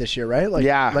 450 this year, right? Like,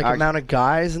 yeah. amount of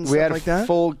guys and stuff like that. We had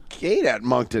full gate at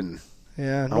Moncton.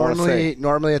 Yeah, normally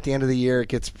at the end of the year it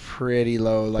gets pretty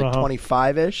low, like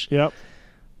 25-ish. Yep.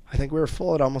 I think we were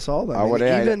full at almost all of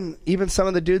them. Even some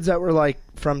of the dudes that were like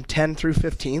from 10 through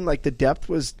 15, like the depth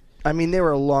was, I mean, they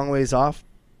were a long ways off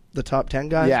the top 10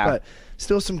 guys, Yeah. but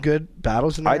still some good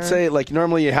battles in there. I'd say, like,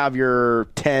 normally you have your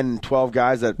 10, 12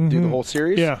 guys that do the whole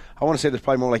series. Yeah. I want to say there's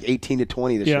probably more like 18 to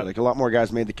 20 this Yeah. year. Like, a lot more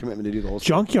guys made the commitment to do the whole series.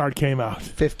 Junkyard came out.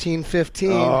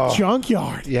 15-15.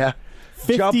 Junkyard. Yeah.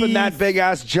 50, Jumping that big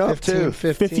ass jump, 15, too.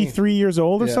 15. 53 years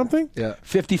old or Yeah. something? Yeah.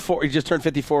 54. He just turned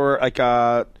 54, like, you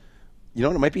know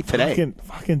what? It might be today.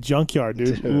 Fucking Junkyard,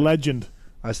 dude. Dude. Legend.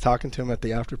 I was talking to him at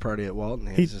the after party at Walton.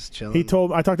 He was just chilling. I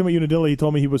talked to him at Unadilla. He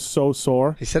told me he was so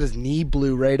sore. He said his knee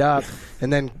blew right up,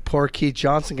 and then poor Keith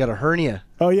Johnson got a hernia.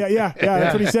 Oh yeah.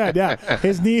 That's what he said. Yeah,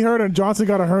 his knee hurt and Johnson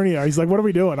got a hernia. He's like, "What are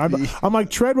we doing?" I'm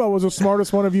like, Treadwell was the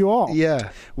smartest one of you all. Yeah.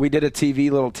 We did a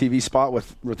little TV spot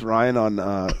with Ryan on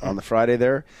the Friday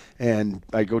there, and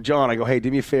I go, John, hey,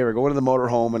 do me a favor, go into the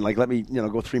motorhome and, like, let me,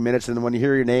 go 3 minutes, and then when you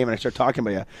hear your name and I start talking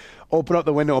about you, open up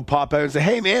the window and pop out and say,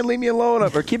 hey man, leave me alone,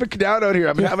 or keep it down out here.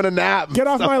 I'm having a nap. Get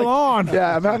off my lawn.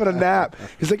 Yeah, I'm having a nap.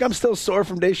 He's like, I'm still sore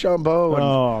from Deschambault. And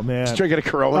Oh man, just drinking a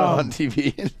Corona on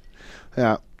TV.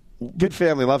 Yeah. Good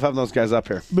family. Love having those guys up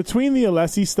here. between the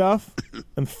Alessi stuff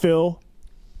and Phil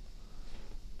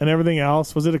and everything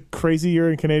else, was it a crazy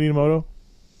year in Canadian Moto?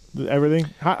 Everything.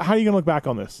 How are you gonna look back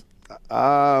on this?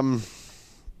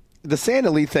 The Sand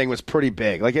Elite thing was pretty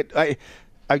big. Like,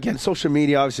 again, social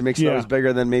media obviously makes it always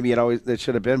bigger than maybe it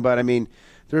should have been. But I mean,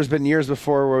 there's been years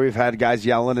before where we've had guys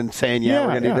yelling and saying, we're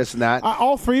going to do this and that.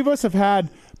 All three of us have had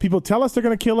people tell us they're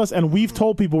going to kill us, and we've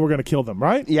told people we're going to kill them,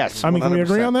 right? Yes. I mean, can we 100%.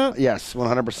 agree on that? Yes,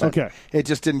 100%. Okay. It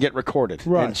just didn't get recorded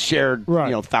and shared,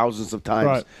 thousands of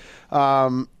times.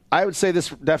 Right. I would say this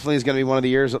definitely is going to be one of the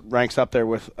years that ranks up there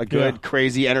with a good,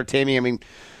 crazy, entertaining. I mean,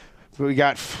 we're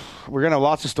going to have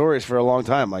lots of stories for a long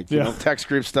time, like text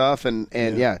group stuff, and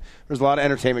there's a lot of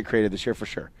entertainment created this year for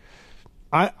sure.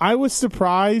 I was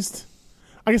surprised.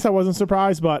 I guess I wasn't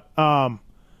surprised, but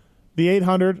the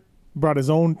 800 brought his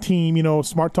own team.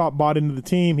 Smart Top bought into the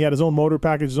team. He had his own motor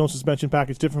package, his own suspension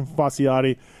package, different from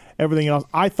Fasciotti, everything else.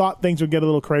 I thought things would get a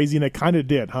little crazy, and it kind of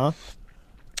did, huh?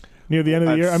 Near the end of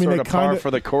the year, I mean, they kind of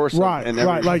for the course, in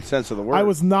every sense of the word. I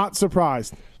was not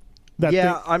surprised. That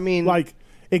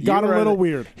it got a little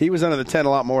weird. He was under the tent a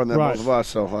lot more than both of us.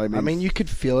 So I mean, you could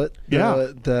feel it.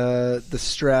 The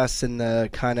stress and the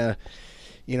kind of,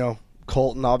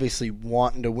 Colton obviously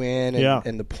wanting to win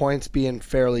and the points being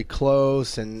fairly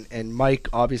close and Mike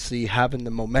obviously having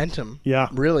the momentum.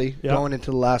 Really going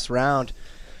into the last round.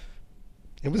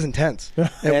 It was intense.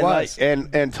 It was.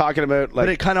 And talking about but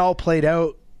it kind of all played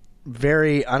out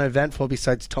very uneventful.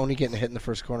 Besides Tony getting hit in the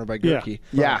first corner by Gerke.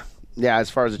 Yeah, as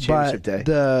far as the championship day.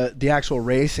 The actual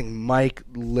racing, Mike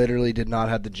literally did not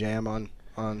have the jam on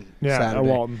Saturday.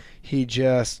 Walton. He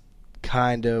just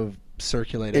kind of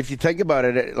circulated. If you think about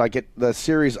it, the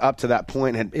series up to that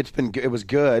point it was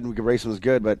good. Racing was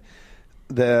good, but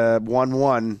the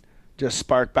 1-1 just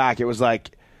sparked back. It was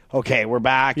like, okay, we're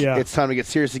back. It's time to get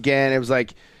serious again. It was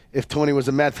like, if Tony was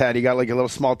a meth head, he got like a little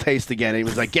small taste again. He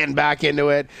was like getting back into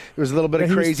it. It was a little bit of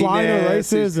craziness. He was flying to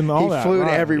races and all that. He flew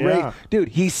to every race. Dude,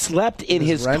 he slept in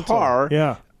his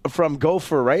car from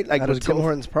Gopher, right? Like, at a Tim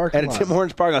Hortons parking lot. At a Tim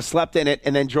Hortons parking lot. Slept in it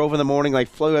and then drove in the morning,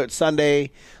 flew out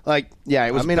Sunday. It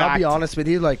was packed. I'll be honest with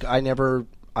you.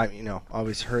 I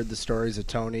always heard the stories of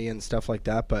Tony and stuff like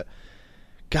that, but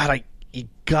God, you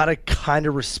gotta kind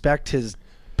of respect his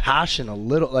passion a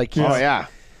little.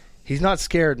 He's not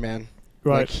scared, man.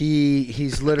 Right. Like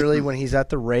he's literally when he's at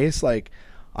the race, I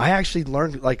actually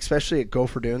learned, especially at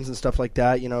Gopher Dunes and stuff like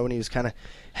that, when he was kind of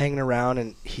hanging around,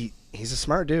 and he's a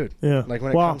smart dude. Yeah. When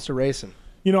it comes to racing.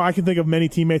 I can think of many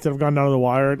teammates that have gone down to the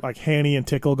wire, like Hanny and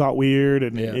Tickle got weird,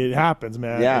 and it happens,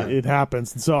 man. Yeah. It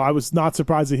happens. And so I was not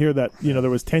surprised to hear that, there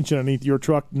was tension underneath your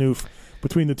truck, Newf,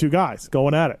 between the two guys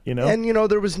going at it, And,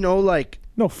 there was no,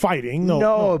 no fighting.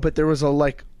 No, but there was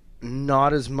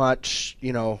not as much,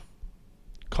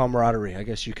 camaraderie, I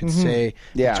guess you could say,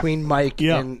 between Mike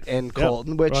and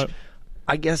Colton, which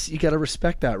I guess you got to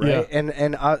respect that, right?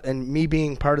 And me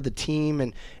being part of the team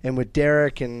and with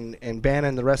Derek and Bannon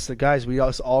and the rest of the guys, we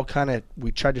all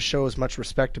we tried to show as much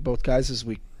respect to both guys as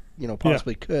we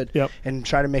possibly could, and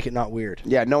try to make it not weird.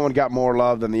 Yeah, no one got more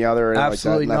love than the other.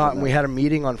 Absolutely not. And we had a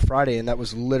meeting on Friday, and that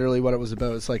was literally what it was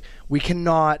about. It's like, we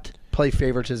cannot play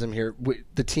favoritism here.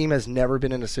 The team has never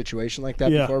been in a situation like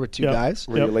that before with two guys.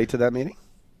 Were you late to that meeting?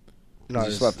 No,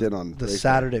 you slept in on the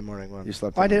Saturday morning one. You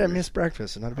slept. I did. I missed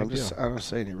breakfast. Not a big deal. I'm just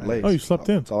saying you were late. Oh, you slept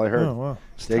in. That's all I heard. Oh, wow.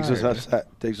 Diggs was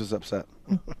upset.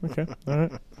 Okay, all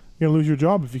right. You're going to lose your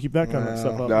job if you keep that kind of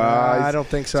stuff up. No, I don't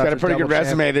think so. He's got a pretty good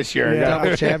resume this year.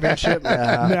 Double championship.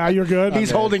 Nah, you're good. He's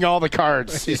holding all the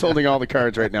cards. He's holding all the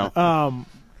cards right now. All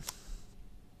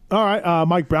right.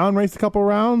 Mike Brown raced a couple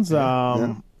rounds.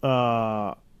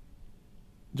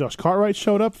 Josh Cartwright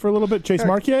showed up for a little bit. Chase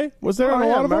Marquier was there. Oh, a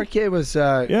lot of Marquier was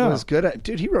good at.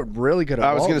 Dude, he rode really good at.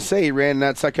 I was going to say he ran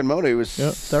that second moto. He was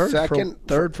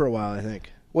third for a while, I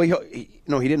think. Well, he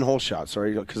didn't hole shot.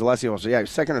 Sorry, because Alessio was he was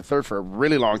second or third for a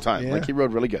really long time. Yeah. Like he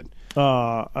rode really good.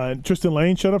 Tristan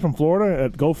Lane showed up from Florida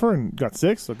at Gopher and got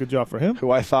 6th. So good job for him.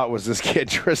 Who I thought was this kid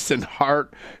Tristan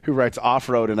Hart, who writes off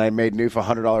road, and I made Newf a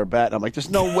 $100 bet. And I'm like, there's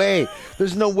no way.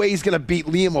 There's no way he's going to beat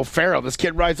Liam O'Farrell. This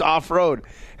kid rides off road.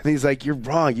 And he's like, you're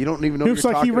wrong. You don't even know. Newf's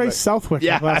what you're like he talking raced about. Southwick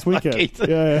last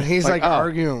weekend. He's like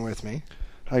arguing with me.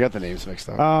 I got the names mixed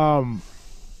up. All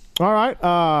right.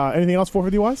 Anything else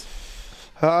 450 wise?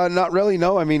 Not really.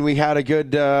 No. I mean, we had a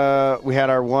good. We had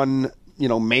our one,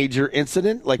 major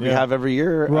incident like we have every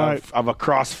year of a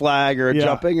cross flag or a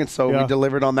jumping, and so we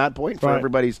delivered on that point for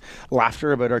everybody's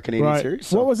laughter about our Canadian series.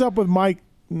 So. What was up with Mike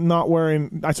not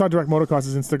wearing? I saw Direct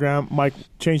Motocross's Instagram. Mike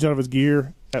changed out of his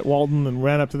gear at Walton and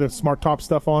ran up to the Smart Top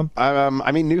stuff on.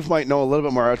 I mean, Newf might know a little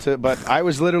bit more about it, but I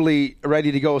was literally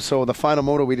ready to go. So the final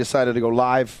moto, we decided to go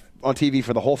live on TV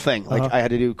for the whole thing. Like I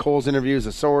had to do Cole's interviews,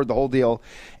 the sword, the whole deal.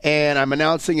 And I'm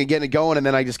announcing and getting it going, and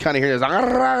then I just kind of hear this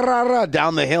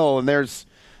down the hill, and there's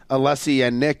Alessi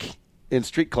and Nick in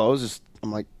street clothes.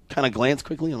 I'm like, kind of glance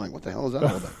quickly. I'm like, what the hell is that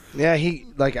all about? Yeah, he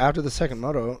after the second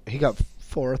moto, he got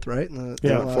 4th, right? In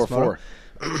the last 4-4.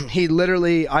 He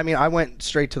literally, I went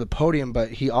straight to the podium, but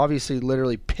he obviously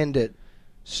literally pinned it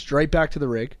straight back to the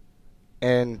rig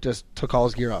and just took all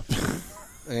his gear off.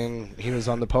 And he was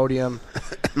on the podium.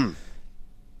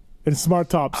 And Smart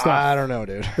Top stuff. I don't know,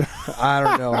 dude. I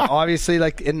don't know. Obviously,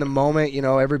 like in the moment,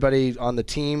 everybody on the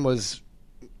team was,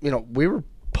 we were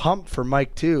pumped for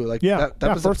Mike too. Like that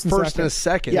was the first and a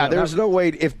second. Yeah, there's no way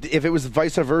if it was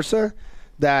vice versa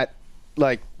that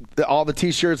like all the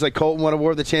T-shirts like Colton would have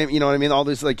wore the champ. You know what I mean? All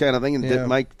this like kind of thing. And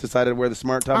Mike decided to wear the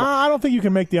Smart Top. I don't think you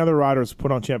can make the other riders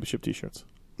put on championship T-shirts.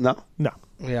 No.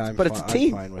 Yeah, but it's a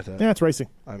team. I'm fine with it. Yeah, it's racing.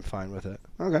 I'm fine with it.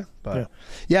 Okay. But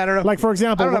I don't know. Like, for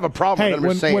example, I don't have a problem with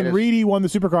them saying when Reedy won the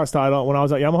Supercross title when I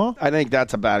was at Yamaha. I think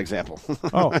that's a bad example.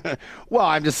 Oh. Well,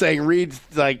 I'm just saying Reed's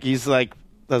like, he's like,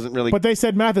 doesn't really. But they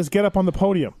said, Matthes, get up on the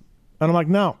podium. And I'm like,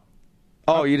 no.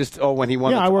 Oh, when he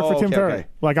won. Yeah, I work for Tim Ferry. Okay.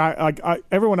 Like, I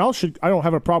everyone else should. I don't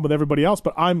have a problem with everybody else,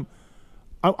 but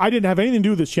I didn't have anything to do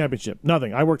with this championship.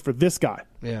 Nothing. I worked for this guy.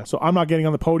 Yeah. So I'm not getting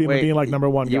on the podium and being like number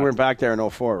one guy. You weren't back there in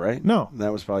 04, right? No.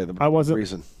 That was probably the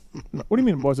reason. What do you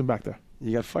mean I wasn't back there?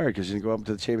 You got fired because you didn't go up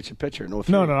to the championship picture in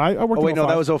 03. No, I worked in 05. No,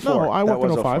 that was 04. No, I worked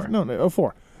in 05. No,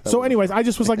 04. So anyways, I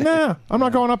just was like, nah, I'm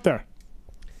not going up there.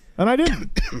 And I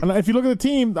didn't. And if you look at the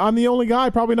team, I'm the only guy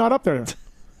probably not up there.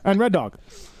 And Red Dog.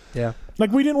 Yeah.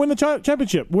 Like, we didn't win the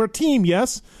championship. We're a team,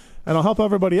 yes, and I'll help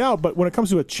everybody out. But when it comes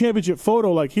to a championship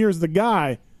photo, like, here's the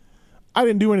guy, I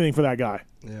didn't do anything for that guy.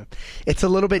 Yeah. It's a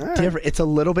little bit different. It's a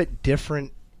little bit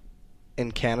different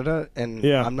in Canada, and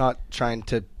I'm not trying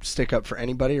to stick up for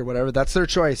anybody or whatever. That's their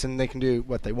choice, and they can do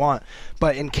what they want.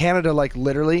 But in Canada, like,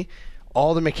 literally,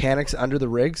 all the mechanics under the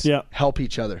rigs help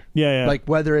each other. Yeah. Like,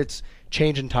 whether it's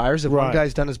changing tires. If one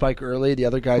guy's done his bike early, the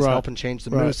other guy's helping change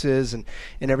the mooses and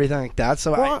everything like that.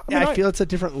 So I feel it's a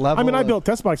different level. I mean, I built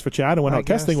test bikes for Chad and went out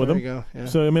testing with him. Go. Yeah.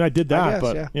 So, I mean, I did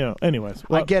that. Anyways.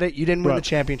 Well, I get it. You didn't win the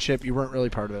championship. You weren't really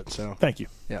part of it. So thank you.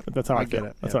 Yeah, that's how I feel. Get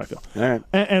it. That's how I feel. All right.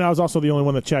 And I was also the only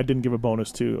one that Chad didn't give a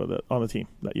bonus to on the team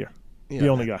that year. Yeah. The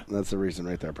only guy. That's the reason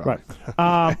right there, probably.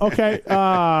 Right. Okay.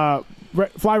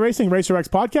 Fly Racing Racer X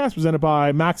podcast presented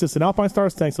by Matthes and Alpine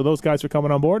Stars. Thanks to those guys for coming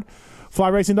on board.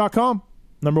 FlyRacing.com.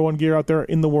 Number one gear out there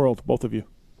in the world, both of you.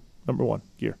 Number one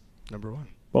gear. Number one.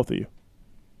 Both of you.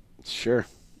 Sure.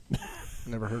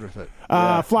 Never heard of it.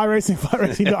 Fly Racing,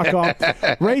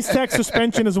 FlyRacing.com. Race Tech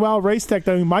suspension as well. Race Tech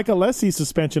doing Mike Alessi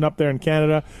suspension up there in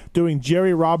Canada, doing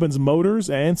Jerry Robbins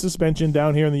motors and suspension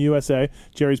down here in the USA.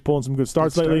 Jerry's pulling some good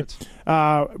starts lately.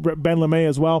 Ben LeMay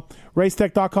as well.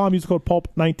 Racetech.com. Use code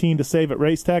PULP19 to save at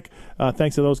Race Tech.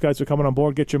 Thanks to those guys for coming on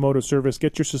board. Get your motor service,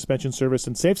 get your suspension service,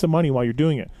 and save some money while you're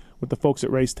doing it with the folks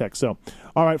at Race Tech. So,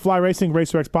 all right, Fly Racing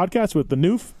Racer X podcast with the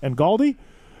Newf and Gauldy.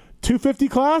 250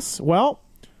 class. Well,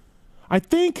 I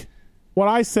think what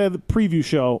I said the preview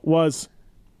show was,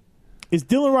 is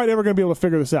Dylan Wright ever going to be able to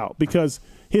figure this out? Because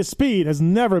his speed has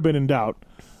never been in doubt.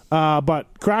 But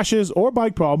crashes or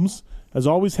bike problems has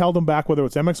always held him back, whether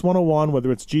it's MX101,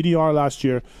 whether it's GDR last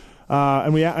year.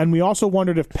 And we also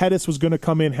wondered if Pettis was going to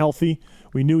come in healthy.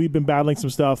 We knew he'd been battling some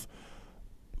stuff.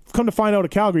 Come to find out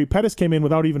at Calgary, Pettis came in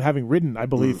without even having ridden, I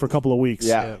believe, for a couple of weeks.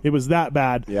 Yeah. It was that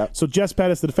bad. Yeah. So Jess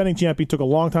Pettis, the defending champion, took a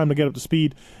long time to get up to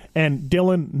speed, and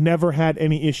Dylan never had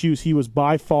any issues. He was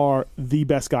by far the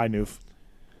best guy, Newf.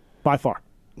 By far.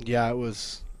 Yeah, it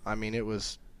was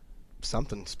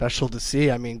something special to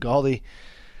see. I mean, Gauldy,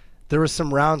 there were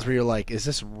some rounds where you're like, is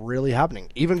this really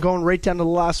happening? Even going right down to the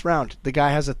last round, the guy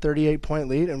has a 38-point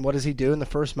lead, and what does he do in the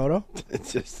first moto?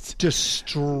 It's just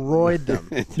Destroyed them.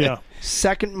 Yeah.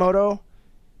 Second moto,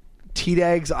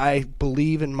 T-Dags, I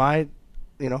believe in my,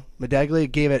 Medaglia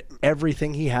gave it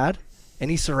everything he had, and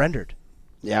he surrendered.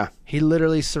 Yeah. He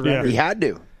literally surrendered. He had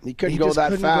to. He couldn't go just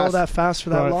that couldn't fast. go that fast for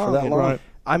that long. Right.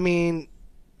 I mean,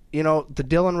 the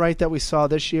Dylan Wright that we saw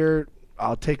this year,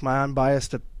 I'll take my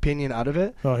unbiased opinion out of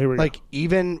it. Oh, here we go. Like,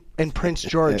 even in Prince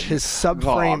George, his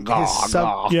subframe...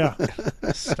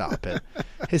 Stop it.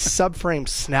 His subframe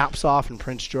snaps off in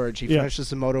Prince George. He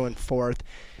finishes the moto in 4th.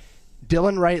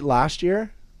 Dylan Wright last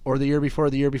year, or the year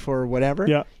before,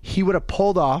 whatever, he would have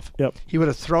pulled off. Yep. He would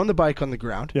have thrown the bike on the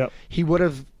ground. Yep. He would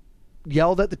have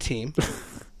yelled at the team.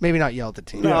 Maybe not yelled at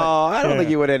the team. No, I don't think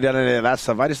he would have done any of that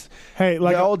stuff.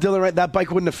 The old Dylan Wright, that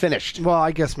bike wouldn't have finished. Well,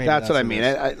 I guess maybe that's what I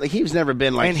mean. He's never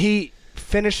been like... And he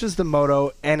finishes the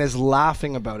moto and is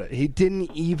laughing about it. He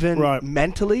didn't even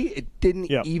mentally, it didn't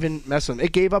even mess with him.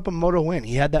 It gave up a moto win.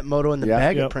 He had that moto in the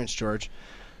bag at Prince George.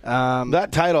 That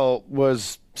title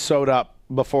was sewed up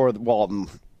before Walton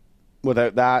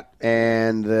without that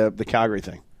and the Calgary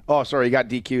thing. Oh, sorry, he got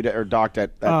DQ'd or docked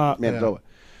at Manitoba.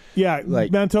 Yeah,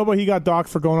 Manitoba, he got docked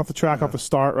for going off the track off the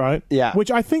start, right? Yeah.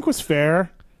 Which I think was fair.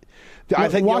 I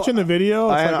think watching the video,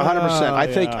 it's 100%. I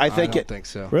don't think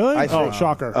so. Really? think-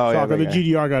 Shocker! Oh, yeah, Shocker! The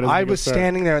GDR guy. I was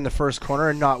standing there in the first corner,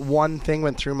 and not one thing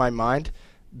went through my mind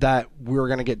that we were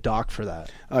going to get docked for that.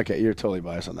 Okay, you're totally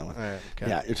biased on that one. Right, okay.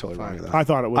 Yeah, you're totally wrong with that. I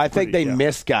thought it was. I think they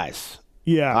missed guys.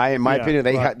 Yeah. In my opinion,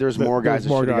 there's more guys that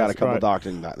should have got a couple right. docked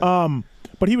than that.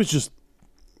 But he was just.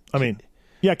 I mean.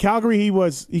 Yeah, Calgary.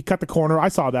 He cut the corner. I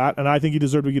saw that, and I think he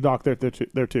deserved to get docked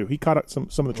there too. He cut some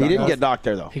of the track. He didn't off. get docked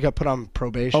there though. He got put on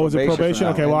probation. Oh, was it probation?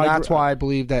 Okay, well, that's why I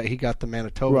believe that he got the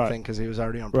Manitoba thing because he was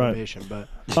already on probation. But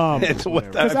I feel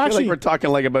like we're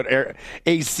talking like about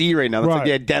AC right now. That's like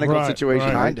the identical situation.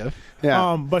 Kind of.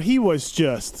 Yeah. But he was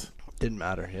just didn't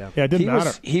matter. Yeah. Yeah, it didn't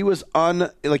matter. He was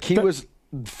was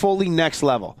fully next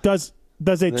level. Does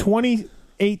a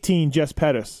 2018 Jess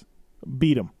Pettis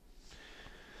beat him?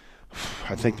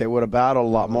 I think they would have battled a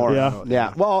lot more.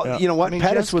 Yeah. Well, you know what?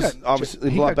 Pettis was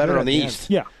obviously a lot better on the East.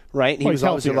 Yeah. Right? He was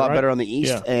obviously a lot better on the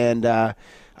East. Yeah. And,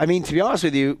 I mean, to be honest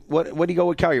with you, what did he go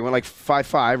with Calgary? He went like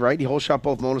 5-5, right? He whole shot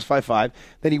both motos 5-5.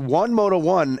 Then he won Moto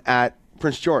 1 at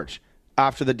Prince George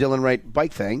after the Dylan Wright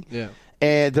bike thing. Yeah.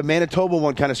 And the Manitoba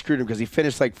one kind of screwed him because he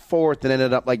finished like 4th and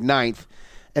ended up like 9th.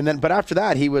 And then, but after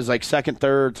that, he was like second,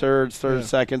 third,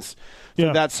 seconds.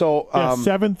 Yeah. That's so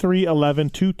 7, 3, 11,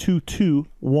 2, 2, 2,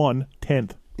 1,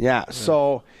 10th. Yeah.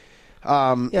 So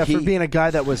for being a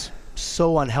guy that was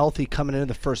so unhealthy coming into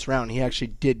the first round, he actually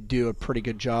did do a pretty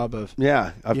good job of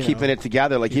keeping it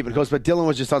together, like keeping it close. But Dylan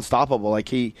was just unstoppable. Like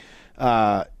he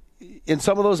in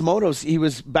some of those motos, he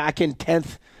was back in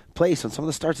 10th place on some of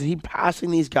the starts, and he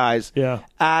passing these guys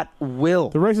at will.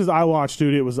 The races I watched,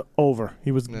 dude, it was over.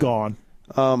 He was gone.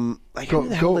 Who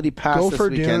the hell did he pass this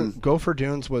weekend? Gopher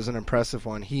Dunes was an impressive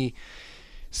one. He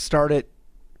started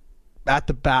at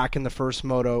the back in the first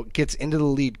moto, gets into the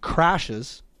lead,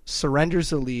 crashes,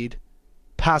 surrenders the lead,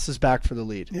 passes back for the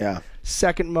lead. Yeah.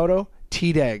 Second moto,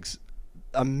 T-Dags,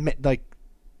 like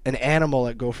an animal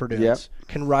at Gopher Dunes.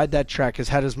 Can ride that track, has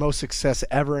had his most success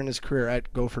ever in his career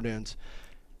at Gopher Dunes.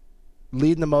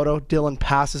 Leading the moto, Dylan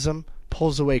passes him,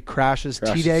 pulls away, crashes.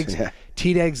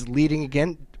 T-Dags leading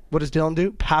again. What does Dylan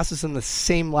do? Passes in the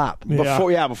same lap. Before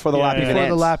the lap even ends. Before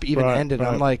the lap even ended. Right.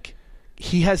 I'm like,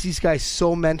 he has these guys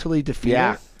so mentally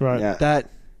defeated that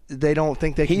they don't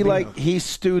think they can beat him. He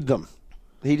stewed them.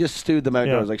 He just stewed them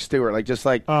outdoors like Stewart. Like just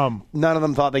like none of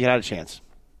them thought they had a chance.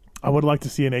 I would like to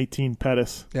see an 18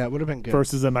 Pettis. Yeah, it would have been good.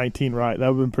 Versus a 19 Wright. That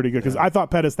would have been pretty good because I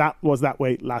thought Pettis was that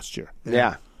way last year.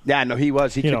 Yeah. Yeah, no, he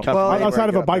was. He could come outside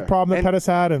of a bike problem that Pettis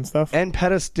had and stuff. And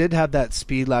Pettis did have that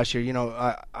speed last year. You know,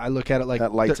 I look at it like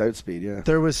that lights out speed. Yeah,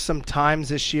 there was some times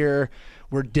this year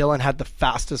where Dylan had the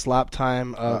fastest lap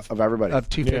time of everybody of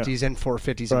 250s and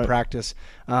 450s in practice.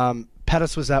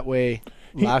 Pettis was that way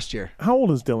last year. How old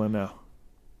is Dylan now?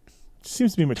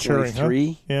 Seems to be maturing.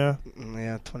 23. Huh?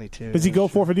 Yeah, 22. Does he go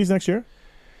 450s next year?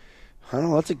 I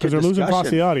don't know. That's a good discussion. Because they're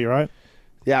losing Fasciotti, right?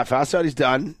 Yeah, Fasciotti's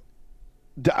done.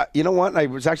 You know what? I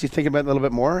was actually thinking about it a little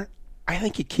bit more. I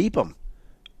think you keep him.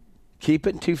 Keep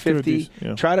it in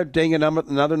 250. Try to ding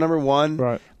another number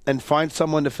one, and find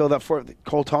someone to fill that for.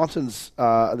 Cole Thompson's.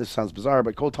 This sounds bizarre,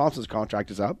 but Cole Thompson's contract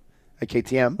is up at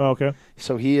KTM. Oh, okay.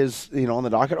 So he is, on the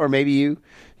docket, or maybe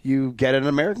you get an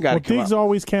American guy. Well, to come Diggs up.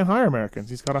 always can't hire Americans.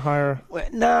 He's got to hire. Well,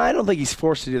 no, I don't think he's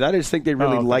forced to do that. I just think they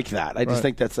really like that. I just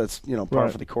think that's par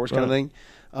for the course kind of thing.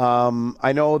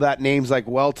 I know that names like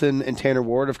Welton and Tanner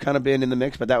Ward have kind of been in the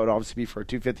mix, but that would obviously be for a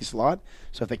 250 slot.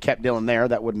 So if they kept Dylan there,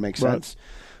 that wouldn't make sense.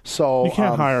 So you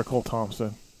can't hire Cole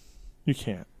Thompson. You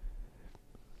can't.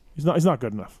 He's not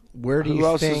good enough. Where do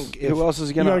you think? Who else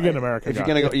is going to get an American? If you're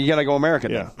going to go, you got to go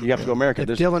American. Yeah. Then. You have to go American.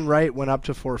 If Dylan Wright went up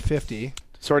to 450,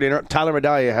 sorry to interrupt. Tyler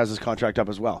Medaglia has his contract up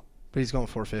as well. but he's going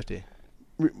 450.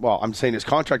 Well, I'm saying his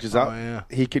contract is up. Oh, yeah.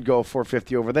 He could go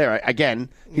 450 over there. Again,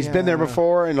 he's been there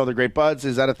before. I know they're great buds.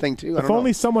 Is that a thing too? If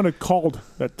only someone had called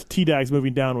that T-Dag's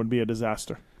moving down would be a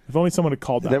disaster. If only someone had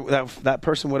called that. That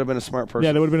person would have been a smart person.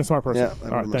 Yeah, they would have been a smart person. Yeah,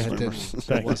 all right, thank you.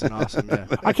 That wasn't awesome. Yeah.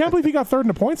 I can't believe he got third in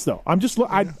the points, though.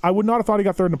 I would not have thought he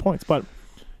got third in the points, but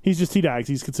he's just T-Dags.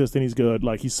 He's consistent. He's good.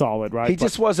 Like, he's solid, right? He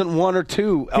just wasn't 1 or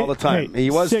 2 all the time. He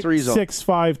was 3 zone. 6,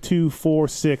 5, 2, 4,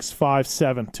 6, 5,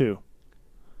 7, 2.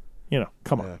 You know,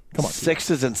 come on.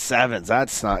 6s and 7s.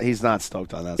 That's not. He's not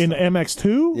stoked on that. In stuff.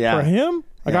 MX2 for him,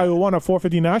 a guy who won a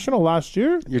 450 national last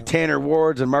year. Your Tanner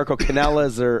Wards and Marco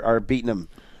Canellas are beating him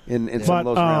in some of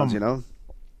those rounds. You know.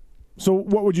 So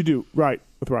what would you do? Right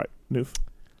with Newf.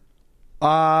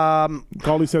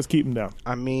 Gauldy says keep him down.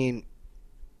 I mean,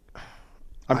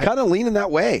 I'm kind of leaning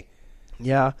that way.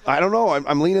 Yeah. I don't know.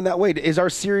 I'm leaning that way. Is our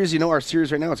series, our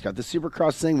series right now, it's got the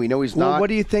Supercross thing. We know he's not. What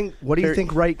do you think? What do you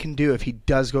think Wright can do if he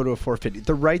does go to a 450?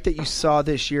 The Wright that you saw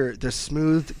this year, the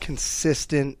smooth,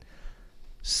 consistent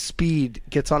speed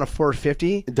gets on a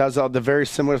 450. It does the very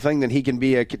similar thing. Then he can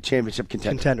be a championship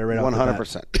contender. Right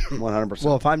 100%. 100%.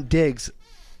 Well, if I'm Diggs,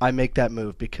 I make that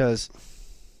move because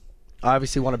I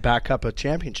obviously want to back up a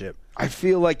championship. I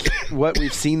feel like what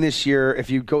we've seen this year,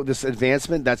 if you go this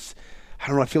advancement, I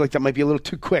don't know. I feel like that might be a little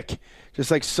too quick. Just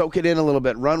like soak it in a little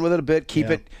bit, run with it a bit, keep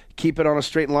it on a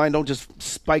straight line. Don't just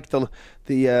spike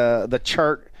the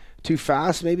chart too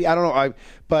fast. Maybe I don't know.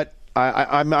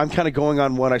 I'm kind of going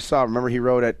on what I saw. Remember he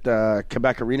rode at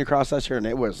Quebec Arena Cross last year, and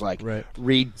it was like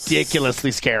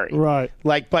ridiculously scary. Right.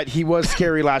 But he was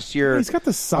scary last year. He's got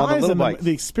the size and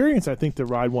the experience. I think to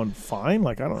ride one fine.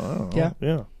 Like I don't know.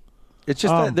 Yeah. It's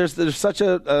just that there's such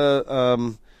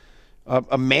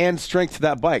a man's strength to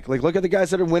that bike. Like, look at the guys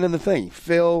that are winning the thing.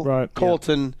 Phil,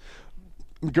 Colton,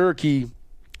 Gerke.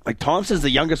 Like, Thompson's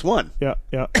the youngest one. Yeah.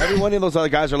 Every one of those other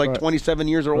guys are like 27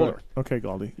 years or older. Okay,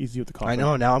 Gauldy. Easy with the cough. I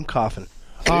know. Now I'm coughing.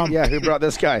 Who brought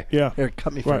this guy? Yeah. Here,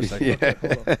 cut me for a second.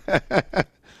 Yeah.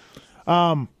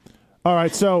 All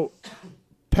right, so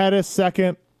Pettis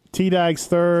second, T-Dags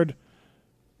third.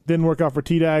 Didn't work out for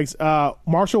T-Dags.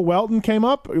 Marshall Welton came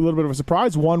up. A little bit of a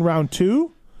surprise. Won round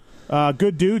 2.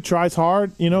 Good dude, tries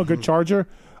hard, good charger.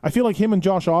 I feel like him and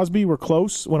Josh Osby were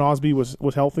close when Osby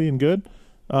was healthy and good.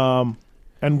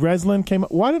 And Reslin came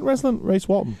up. Why didn't Reslin race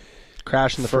Walton?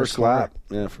 Crashed in the first lap.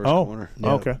 Yeah, first corner.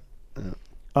 Yeah. Okay.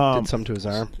 Yeah. Did something to his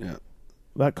arm. Yeah.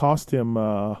 That cost him...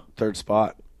 third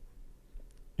spot.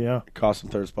 Yeah. Cost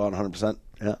him third spot, 100%.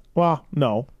 Yeah. Well,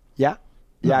 no. Yeah.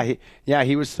 Yeah,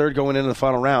 he was third going into the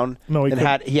final round. No,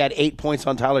 he had 8 points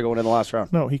on Tyler going in the last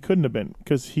round. No, he couldn't have been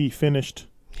because he finished...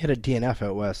 He had a DNF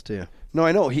out west, too. No,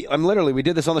 I know. We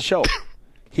did this on the show.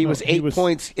 He was 8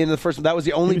 points in the first. That was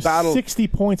the only battle. 60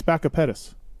 points back of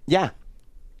Pettis. Yeah.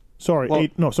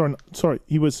 Sorry. Sorry.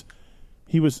 He was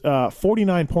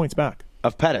 49 points back.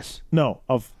 Of Pettis. No,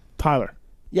 of Tyler.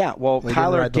 Yeah, well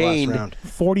Tyler gained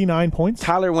 49 points.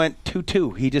 Tyler went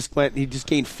 2-2. He just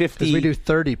gained 50. Because we do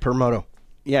 30 per moto.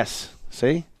 Yes.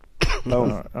 See? All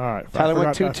right. Tyler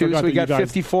went 2-2, so we got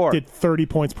 54. Did 30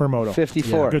 points per moto.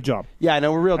 54. Yeah, good job. Yeah, I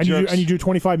know, we're real jerks. And you do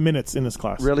 25 minutes in this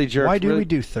class. Really jerks. Why do we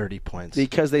do 30 points?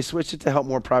 Because they switched it to help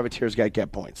more privateers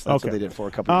get points. That's what they did for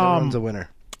a couple of years. Everyone's a winner.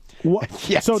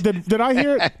 Yes. So did I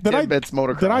hear?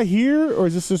 Did I hear, or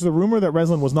is this just a rumor that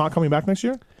Reslin was not coming back next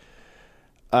year?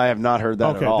 I have not heard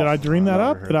that at all. Did I dream that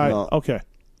up? No. Okay.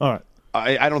 All right.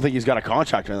 I don't think he's got a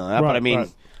contract or anything like that, but I mean...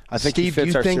 Right. I think Steve, he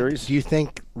fits our series. Do you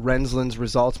think Renslin's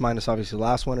results, minus obviously the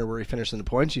last one, or where he finished in the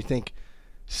points, you think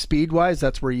speed-wise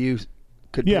that's where you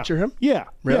could picture him? Yeah.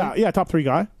 Really? Yeah, top 3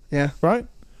 guy. Yeah. Right?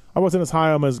 I wasn't as high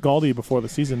on him as Gauldy before the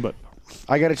season, but...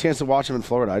 I got a chance to watch him in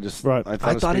Florida. I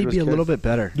thought he'd be a little bit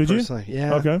better. Did personally. You?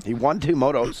 Yeah. Okay. He won 2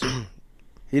 motos.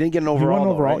 He didn't get an overall. He won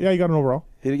an overall. Right? Yeah, he got an overall.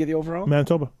 He didn't get the overall?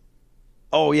 Manitoba.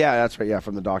 Oh, yeah, that's right. Yeah,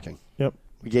 from the docking. Yep.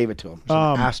 We gave it to him. There's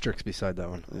an asterisk beside that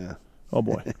one. Yeah. Oh,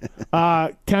 boy.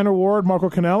 Tanner Ward, Marco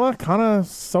Canella, kind of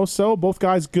so-so. Both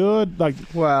guys good.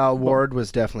 Ward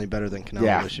was definitely better than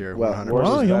Canella this year. Well,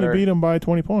 100%. He only beat him by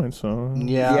 20 points. So.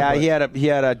 Yeah, he had a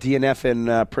DNF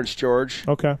in Prince George.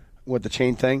 Okay. With the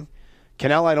chain thing.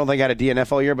 Canella, I don't think had a DNF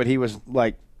all year, but he was he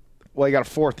got a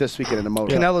 4th this weekend in the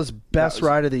moto. Canella's best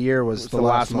ride of the year was the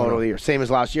last moto of the year. Same as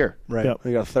last year. Right. Yep.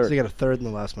 He got a 3rd. So he got a 3rd in the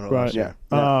last moto last year.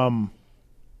 Yeah.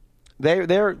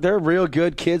 They're real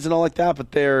good kids and all like that,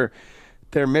 but they're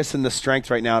missing the strength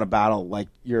right now to battle like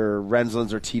your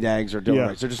Renslins or T-Dags or Dylan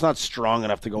Wrights. They're just not strong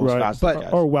enough to go as fast as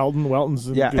guys. Or Welton's.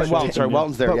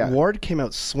 Welton's there. But Ward came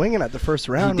out swinging at the first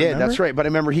round. He did. Remember? That's right. But I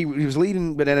remember he was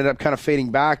leading, but ended up kind of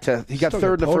fading back to. He got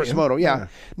third in the first moto. Yeah.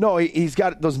 No, he's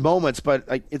got those moments, but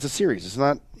like it's a series. It's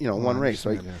not one race.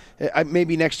 Like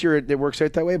maybe next year it works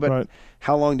out that way. But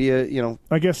how long do you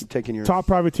I guess taking your top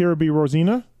privateer would be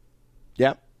Rosina.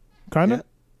 Yeah. Kind of.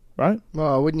 Yeah. Right.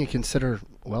 Well, wouldn't you consider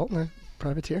Welton a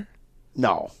privateer?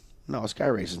 No, Sky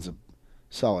Racing's a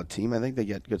solid team. I think they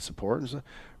get good support. And so,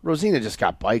 Rosina just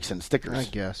got bikes and stickers. I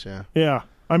guess, yeah. Yeah.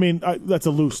 I mean, that's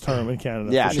a loose term in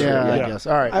Canada. Yeah, for sure. I guess.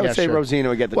 All right. I would say sure. Rosina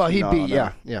would get the he'd be,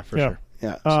 for sure.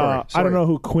 Yeah. I don't know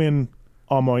who Quinn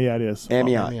Almoyet is.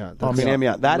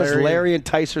 Amiot. That is Larry and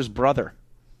Tyser's brother.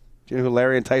 Do you know who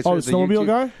Larry and Tyser is? Oh, the snowmobile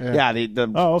guy? Yeah,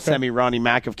 the semi-Ronnie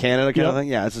Mack of Canada kind of thing.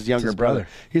 Yeah, it's his younger brother.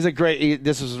 He's a great.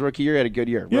 This was his rookie year. He had a good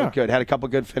year. Really good. Had a couple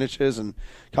good finishes and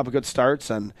a couple good starts.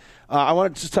 And I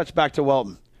want to just touch back to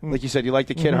Welton. Like you said, you like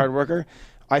the kid, hard worker.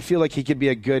 I feel like he could be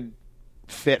a good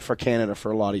fit for Canada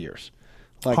for a lot of years.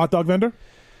 Like, hot dog vendor?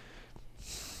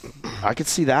 I could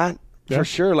see that. For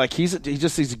sure. Like he's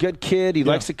a good kid. He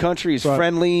likes the country. He's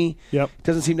friendly.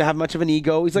 Doesn't seem to have much of an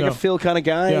ego. He's like a Phil kind of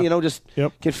guy, just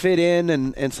can fit in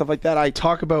and stuff like that. I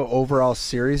talk about overall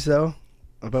series though,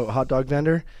 about hot dog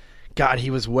vendor. God, he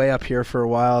was way up here for a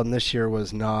while, and this year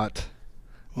was not.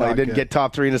 Well, he didn't get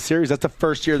top 3 in a series. That's the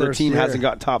first year the team hasn't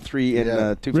got top 3 in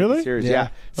 250 series. Yeah,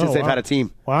 since they've had a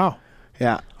team. Wow.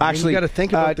 Yeah, actually, you got to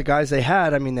think about the guys they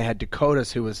had. I mean, they had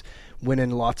Dakotas, who was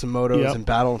winning lots of motos and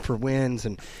battling for wins,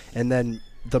 and then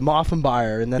the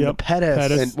Moffenbauer, and then the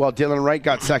Pettis. And, Dylan Wright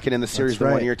got second in the series the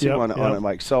 1 year too on it,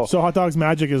 Mike. So hot dog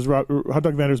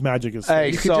vendor's magic is.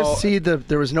 You could just see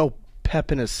there was no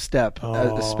pep in his step,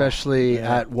 especially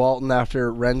at Walton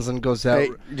after Renslin goes out.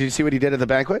 Hey, did you see what he did at the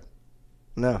banquet?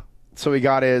 No. So he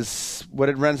got his. What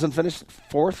did Renslin finish?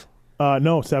 4th?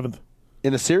 No, 7th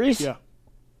in the series. Yeah.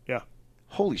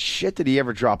 Holy shit! Did he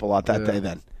ever drop a lot that day?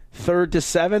 Then 3rd to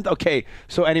 7th. Okay,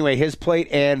 so anyway, his plate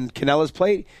and Canella's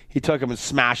plate, he took them and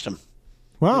smashed them.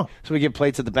 Wow! So we give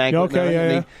plates at the banquet.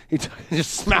 Okay, He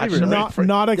just smashed them.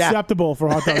 Not acceptable for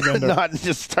hot dog vendor. Not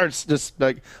just starts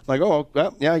like oh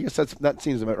well, yeah, I guess that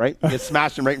seems about right. He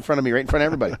smashed him right in front of me, right in front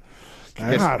of everybody.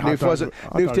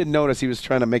 Newf didn't notice he was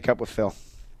trying to make up with Phil.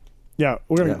 Yeah,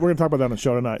 we're gonna talk about that on the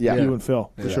show tonight. Yeah, you and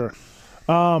Phil for sure.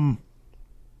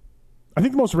 I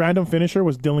think the most random finisher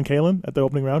was Dylan Kalin at the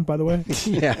opening round, by the way.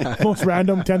 Most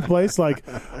random, 10th place, like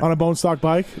on a bone stock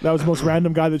bike. That was the most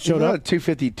random guy that showed up. A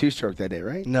 250 two-stroke that day,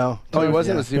 right? No. Oh, he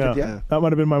wasn't? It was 250, That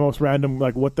might have been my most random,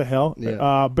 like, what the hell?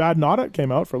 Yeah. Bad Nada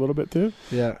came out for a little bit, too.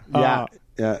 Yeah.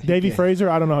 Davey Fraser,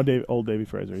 I don't know how old Davey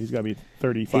Fraser. He's got to be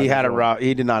 35.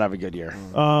 He did not have a good year.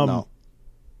 No.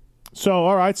 So,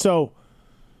 all right,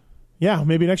 yeah,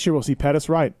 maybe next year we'll see Pettis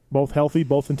Wright, both healthy,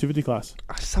 both in 250 class.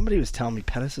 Somebody was telling me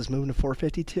Pettis is moving to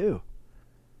 452.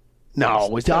 No,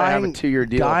 was dying, have a 2-year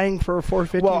deal. Dying for a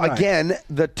 450. Well, again,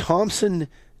 the Thompson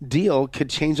deal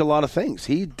could change a lot of things.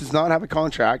 He does not have a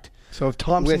contract. So if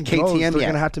Thompson with goes, KTM they're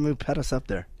going to have to move Pettis up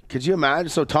there. Could you imagine?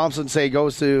 So Thompson, say,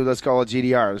 goes to, let's call it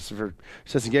GDR, this is for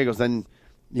assistant giggles, then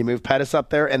you move Pettis up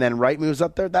there, and then Wright moves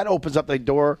up there. That opens up the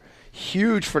door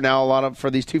huge for now for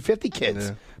these 250 kids.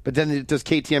 Yeah. But then does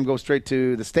KTM go straight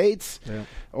to the States? Yeah.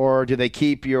 Or do they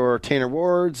keep your Tanner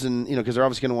Wards? And, because they're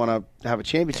obviously going to want to have a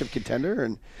championship contender.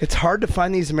 And it's hard to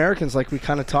find these Americans like we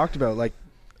kind of talked about. Like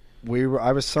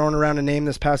I was throwing around a name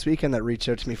this past weekend that reached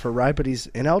out to me for a ride, but he's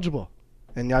ineligible.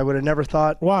 And I would have never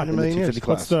thought in a million years.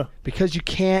 Class. Because you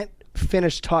can't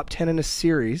finish top 10 in a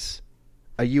series,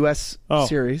 a U.S.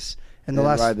 series, in the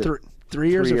last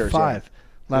 3 years or 5. Yeah.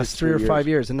 Last 3 or 5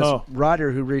 years. And this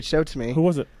rider who reached out to me. Who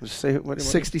was it?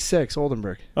 66,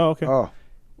 Oldenburg. Oh, okay.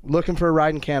 Looking for a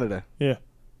ride in Canada. Yeah.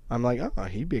 I'm like,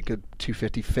 he'd be a good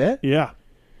 250 fit. Yeah.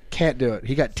 Can't do it.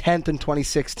 He got 10th in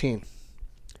 2016.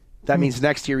 That means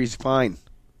next year he's fine.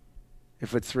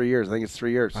 If it's 3 years. I think it's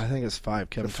 3 years. I think it's 5.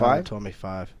 Kevin Tyler told me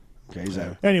 5. Okay, he's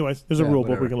out. Anyways, there's a rule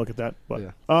book. We can look at that.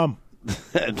 But,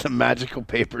 the magical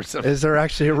papers. Is there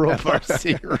actually a rule?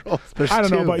 FRC I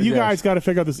don't know, but you guys got to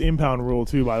figure out this impound rule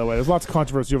too. By the way, there's lots of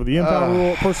controversy over the impound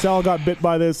rule. Purcell got bit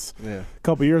by this a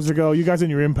couple years ago. You guys in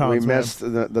your impounds. We missed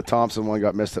the Thompson one.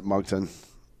 Got missed at Moncton.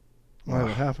 What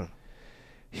happened?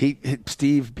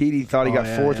 Steve Beattie thought he got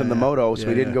 4th in the moto, so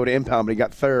he didn't go to impound, but he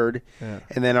got 3rd. Yeah.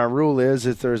 And then our rule is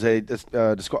if there's a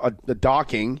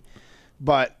docking,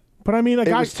 but But I mean,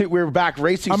 we were back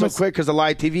racing so quick because of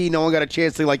live TV. No one got a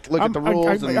chance to look at the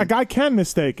rules. A guy can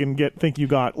mistake and think you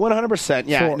got 100%.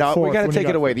 Yeah, we got to take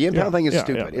it away. The impound thing is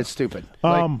stupid. It's stupid.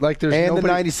 There's and the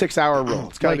 96-hour rule.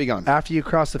 It's got to be gone. After you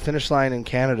cross the finish line in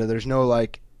Canada, there's no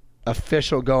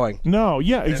official going. No,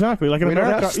 exactly. Like in we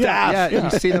America, don't have staff.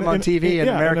 You see them on TV in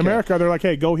America. In America, they're like,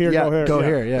 "Hey, go here, go here, go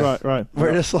here." Yeah, right.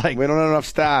 We're just like we don't have enough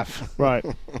staff. Right.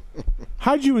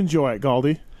 How'd you enjoy it,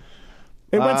 Gauldy?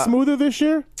 It went smoother this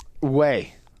year.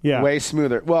 Way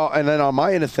smoother. Well, and then on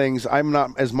my end of things, I'm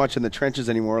not as much in the trenches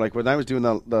anymore. Like when I was doing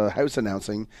the house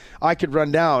announcing, I could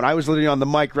run down. I was literally on the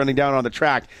mic running down on the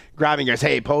track, grabbing guys,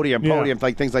 hey, podium,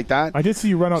 like things like that. I did see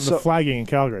you run out in the flagging in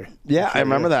Calgary. Yeah, I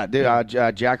remember that.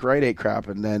 Dude, Jack Wright ate crap,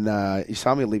 and then he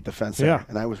saw me leap the fence there,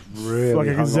 and I was really like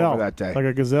a gazelle that day. Like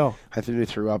a gazelle. I think we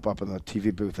threw up in the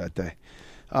TV booth that day.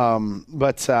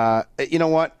 But you know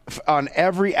what? On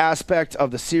every aspect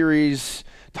of the series,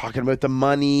 talking about the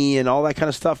money and all that kind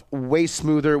of stuff, way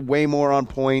smoother, way more on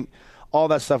point. All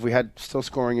that stuff. We had still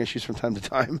scoring issues from time to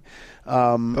time.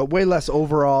 But way less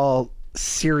overall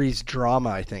series drama,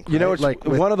 I think. You know, it's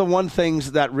one of the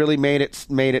things that really made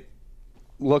it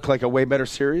look like a way better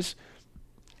series.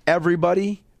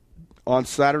 Everybody on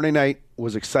Saturday night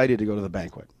was excited to go to the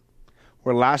banquet.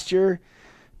 Where last year,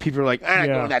 people were like, I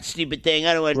don't go to that stupid thing.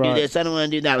 I don't want to do this. I don't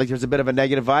want to do that. Like there's a bit of a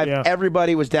negative vibe. Yeah.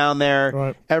 Everybody was down there.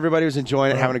 Right. Everybody was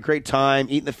enjoying it, having a great time,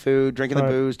 eating the food, drinking the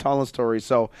booze, telling stories.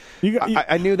 So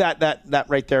I knew that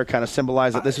right there kind of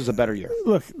symbolized that this was a better year.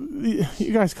 Look,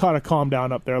 you guys gotta calm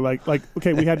down up there. Like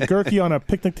okay, we had Gurkey on a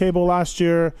picnic table last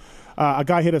year. A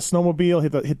guy hit a snowmobile,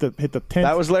 hit the tent.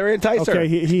 That was Larry Enticer. Okay,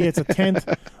 he hits a tent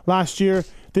last year.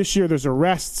 This year there's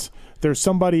arrests. There's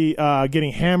somebody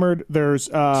getting hammered. There's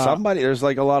There's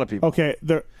like a lot of people. Okay,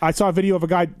 I saw a video of a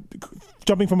guy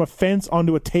jumping from a fence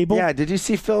onto a table. Yeah, did you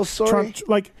see Phil's story?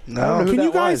 No. Can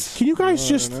you guys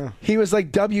just? He was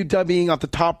like WWing off the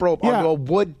top rope onto a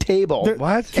wood table.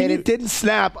 What? And it didn't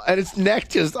snap, and his neck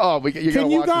just.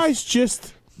 Can you guys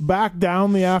just back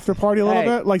down the after party a little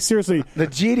bit? Like seriously, the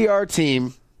GDR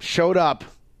team showed up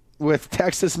with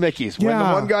Texas Mickeys. When the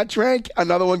one got drank,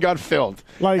 another one got filled.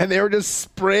 And they were just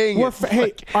spraying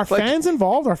it. Are fans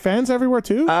involved? Are fans everywhere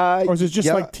too? Or is it just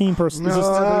like team person?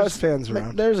 No, there's fans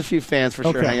around. There's a few fans for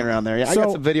sure hanging around there. Yeah, I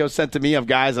got some videos sent to me of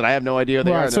guys that I have no idea who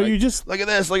they are. So you just look at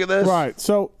this. Right.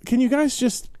 So can you guys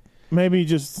just maybe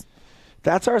just?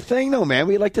 That's our thing, though, man.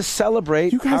 We like to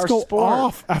celebrate. You guys go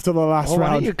off after the last round. Why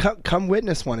don't you come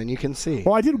witness one and you can see?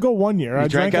 Well, I did go one year. I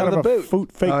drank out of a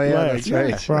boot. Fake leg.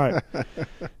 That's right.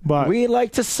 But we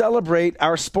like to celebrate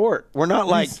our sport. We're not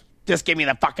like, just give me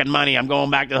the fucking money. I'm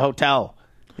going back to the hotel.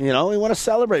 You know, we want to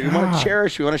celebrate. We want to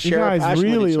cherish. We want to share. You guys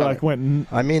really went.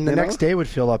 I mean, the next day would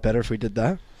feel a lot better if we did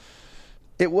that.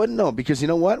 It wouldn't, though, because you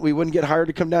know what? We wouldn't get hired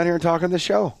to come down here and talk on the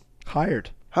show.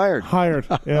 Hired.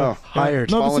 Yeah. Hired.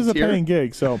 No, this is a paying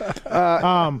gig. So,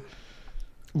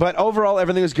 but overall,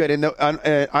 everything was good.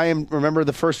 And remember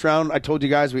the first round. I told you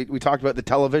guys we talked about the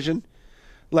television,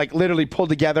 like literally pulled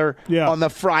together on the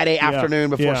Friday afternoon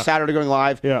before Saturday going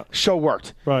live. Yeah. Show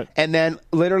worked. Right. And then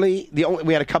literally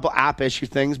we had a couple app issue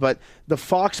things, but the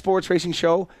Fox Sports Racing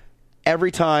show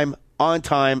every time on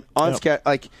schedule.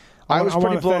 Like I was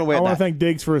pretty blown away. I want to thank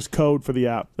Diggs for his code for the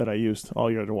app that I used all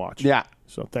year to watch. Yeah.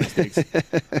 So thanks, Diggs.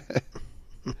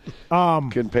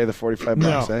 Couldn't pay the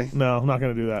 $45, eh? No, I'm not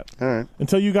going to do that. All right.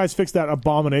 Until you guys fix that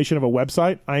abomination of a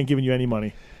website, I ain't giving you any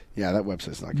money. Yeah, that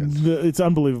website's not good. It's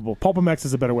unbelievable. PulpMX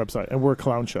is a better website, and we're a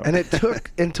clown show. And it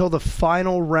took until the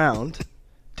final round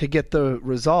to get the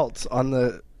results on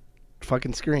the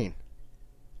fucking screen.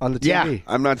 On the TV. Yeah,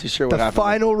 I'm not too sure what happened. The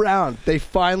final round, they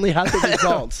finally had the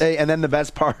results. Hey, and then the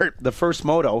best part, the first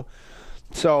moto.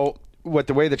 So,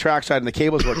 the way the trackside and the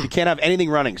cables work, you can't have anything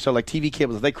running. So, like TV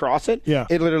cables, if they cross it,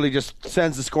 it literally just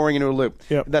sends the scoring into a loop.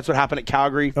 Yep. That's what happened at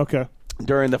Calgary. Okay.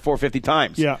 During the 450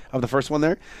 times of the first one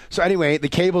there. So anyway, the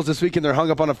cables this weekend, they're hung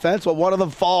up on a fence. Well, one of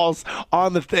them falls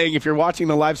on the thing. If you're watching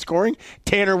the live scoring,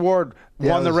 Tanner Ward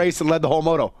won the race and led the whole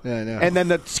moto. Yeah, I know. And then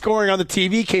the scoring on the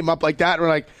TV came up like that.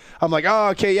 And I'm like, oh,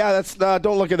 okay, yeah, that's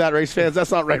don't look at that, race fans. That's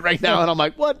not right now. And I'm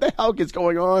like, what the hell is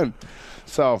going on?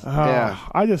 So, yeah.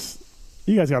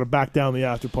 You guys got to back down the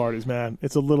after parties, man.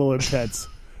 It's a little intense.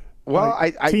 Well,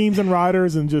 teams and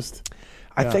riders and just...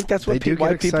 I think that's what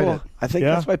why people. I think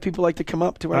that's why people like to come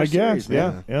up to our series.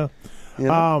 Yeah. You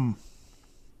know?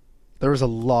 There was a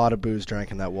lot of booze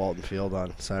drank in that Walton Field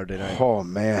on Saturday night. Oh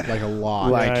man, like a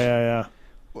lot. Yeah.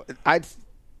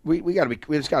 We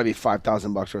just got to be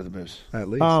 $5,000 worth of booze at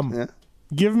least.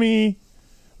 Give me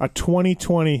a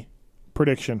 2020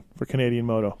 prediction for Canadian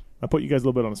Moto. I put you guys a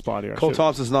little bit on the spot here. Cole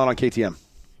Thompson's not on KTM.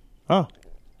 Oh,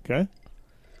 okay.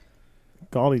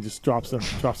 Gauldy just drops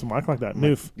the mic like that.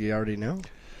 Newf. You already know.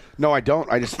 No, I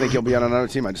don't. I just think he'll be on another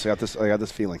team. I got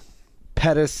this feeling.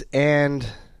 Pettis and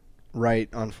Wright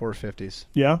on 450s.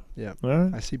 Yeah? Yeah. All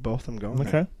right. I see both of them going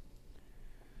Okay. there.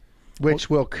 Which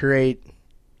will create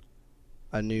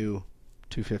a new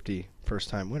 250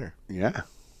 first-time winner. Yeah.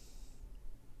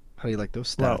 How do you like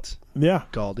those stats? Well, yeah.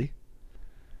 Gauldy.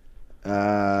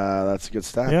 That's a good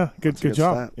stat. Yeah, good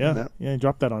job. Stat. Yeah,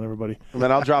 drop that on everybody. And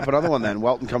then I'll drop another one then.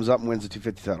 Welton comes up and wins the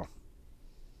 250 title.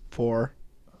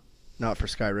 Not for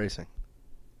Sky Racing.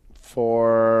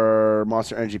 For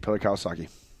Monster Energy Pillar Kawasaki.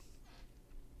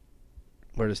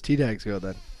 Where does T-Dags go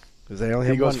then? Because they only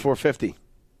He have goes one. 450.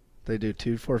 They do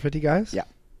 2 450 guys? Yeah.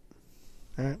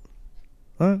 All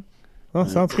right. Well,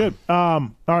 sounds good.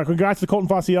 All right, congrats to Colton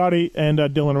Fasciotti and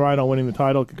Dylan Wright on winning the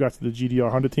title. Congrats to the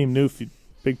GDR Honda team. Newf,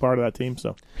 big part of that team.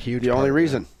 So Huge. The only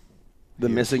reason. The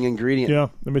missing ingredient. yeah,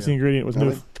 the missing ingredient was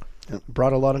Newf.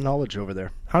 Brought a lot of knowledge over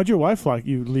there. How'd your wife like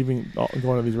you leaving,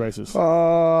 going to these races?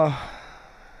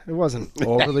 It wasn't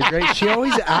overly great. She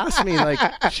always asks me,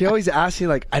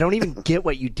 I don't even get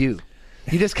what you do.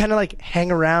 You just kind of like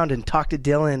hang around and talk to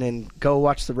Dylan and go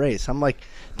watch the race. I'm like,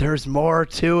 there's more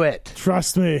to it.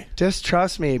 Trust me. Just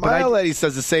trust me. My lady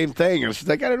says the same thing. She's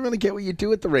like, I don't really get what you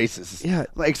do at the races. Yeah.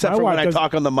 Except for when I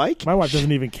talk on the mic. My wife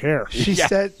doesn't even care. She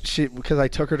said, because I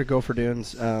took her to Gopher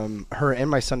Dunes, her and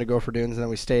my son to Gopher Dunes, and then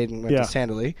we stayed and went to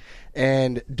Sandaley.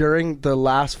 And during the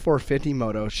last 450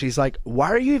 moto, she's like,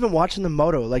 why are you even watching the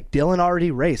moto? Like, Dylan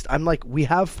already raced. I'm like, we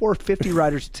have 450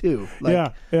 riders too.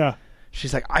 Like, yeah.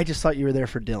 She's like, I just thought you were there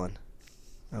for Dylan.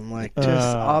 I'm like,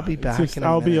 I'll be back in a minute.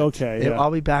 I'll be okay. Yeah.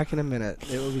 I'll be back in a minute.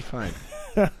 It will be fine.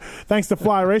 Thanks to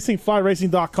Fly Racing,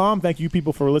 flyracing.com. Thank you,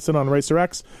 people, for listening on Racer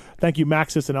X. Thank you,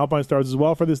 Matthes and Alpine Stars, as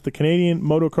well, for this, the Canadian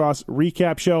Motocross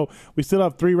Recap Show. We still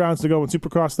have 3 rounds to go in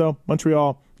Supercross, though.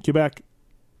 Montreal, Quebec,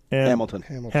 and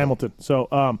Hamilton. So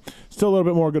still a little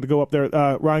bit more good to go up there.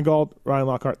 Ryan Gauld, Ryan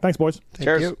Lockhart. Thanks, boys.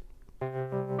 Cheers. You.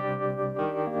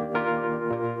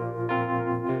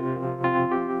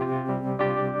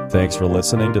 Thanks for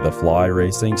listening to the Fly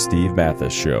Racing Steve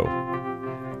Matthes Show.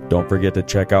 Don't forget to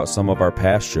check out some of our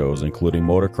past shows, including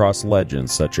motocross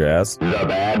legends such as The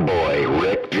Bad Boy,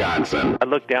 Rick Johnson. I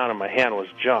looked down and my hand was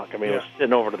junk. I mean, it was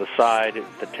sitting over to the side.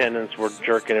 The tendons were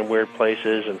jerking in weird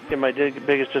places. And my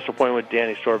biggest disappointment with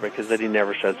Danny Storbeck is that he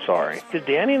never said sorry.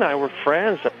 Danny and I were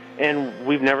friends, and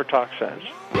we've never talked since.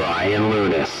 Brian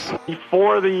Lunas.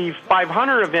 Before the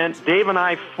 500 event, Dave and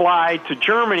I fly to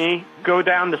Germany, go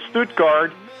down to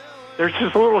Stuttgart. There's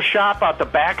this little shop out the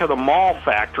back of the mall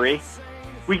factory.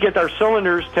 We get our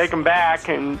cylinders, take them back,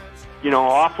 and,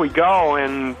 off we go.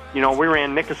 And, we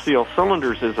ran Nicosil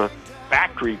cylinders as a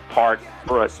factory part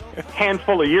for a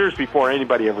handful of years before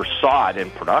anybody ever saw it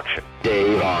in production.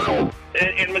 Dave Arnold.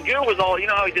 And Magoo was all,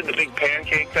 how he did the big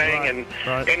pancake thing,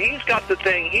 and he's got the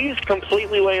thing, he's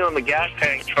completely laying on the gas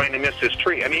tank trying to miss his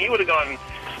tree. I mean, he would have gone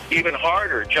even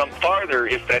harder, jumped farther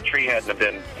if that tree hadn't have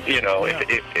been,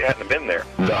 if it hadn't have been there.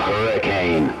 The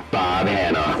Hurricane, Bob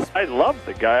Hanna. I love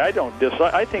the guy. I don't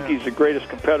dislike. I think he's the greatest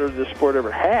competitor this sport ever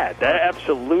had.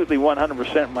 Absolutely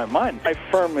 100% in my mind. I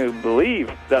firmly believe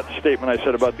that statement I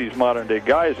said about these modern-day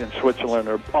guys in Switzerland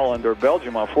or Holland or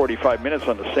Belgium on 45 minutes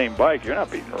on the same bike. You're not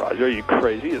beating Roger. Are you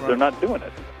crazy? They're not doing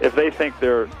it. If they think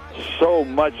they're so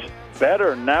much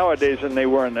better nowadays than they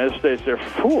were in those days, they're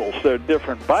fools. They're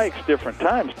different bikes, different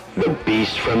times. The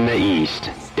Beast from the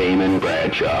East, Damon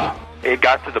Bradshaw. It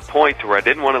got to the point to where I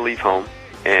didn't want to leave home,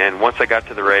 and once I got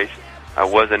to the race, I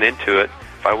wasn't into it.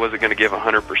 If I wasn't going to give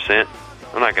 100%,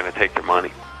 I'm not going to take their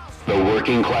money. The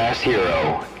working class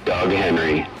hero, Doug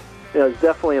Henry. It was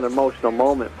definitely an emotional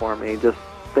moment for me, just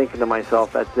thinking to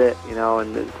myself, that's it,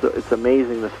 and it's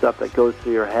amazing the stuff that goes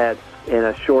through your head in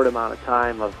a short amount of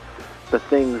time of the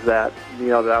things that,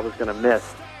 that I was going to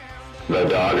miss. The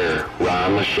Dogger,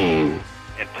 Ron Machine.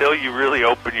 Until you really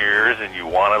open your ears and you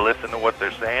want to listen to what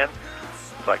they're saying,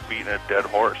 it's like beating a dead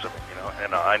horse. I mean,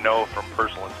 and I know from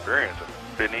personal experience,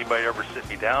 did anybody ever sit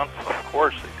me down? Of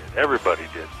course they did. Everybody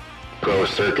did. Pro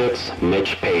Circuits,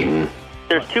 Mitch Payton.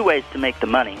 There's 2 ways to make the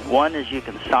money. One is you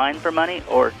can sign for money,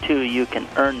 or 2, you can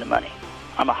earn the money.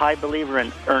 I'm a high believer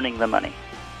in earning the money.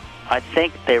 I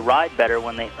think they ride better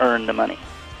when they earn the money.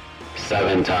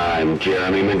 7-time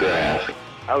Jeremy McGrath.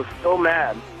 I was so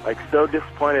mad, so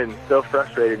disappointed and so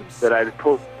frustrated that I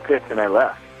pulled pits and I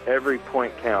left. Every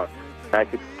point counts. I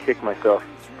could kick myself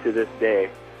to this day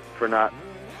for not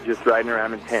just riding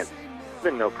around in tents. It's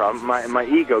been no problem. My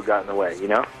ego got in the way,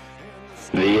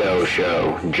 The O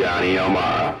Show, Johnny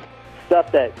O'Mara.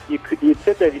 Stuff that you'd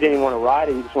sit there if you didn't even want to ride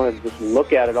it, you just wanted to just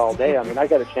look at it all day. I mean, I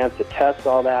got a chance to test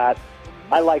all that.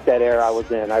 I like that era I was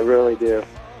in, I really do.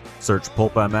 Search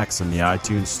Pulp MX in the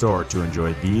iTunes Store to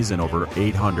enjoy these and over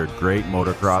 800 great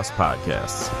motocross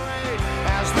podcasts.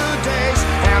 As the days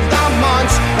and the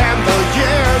months and the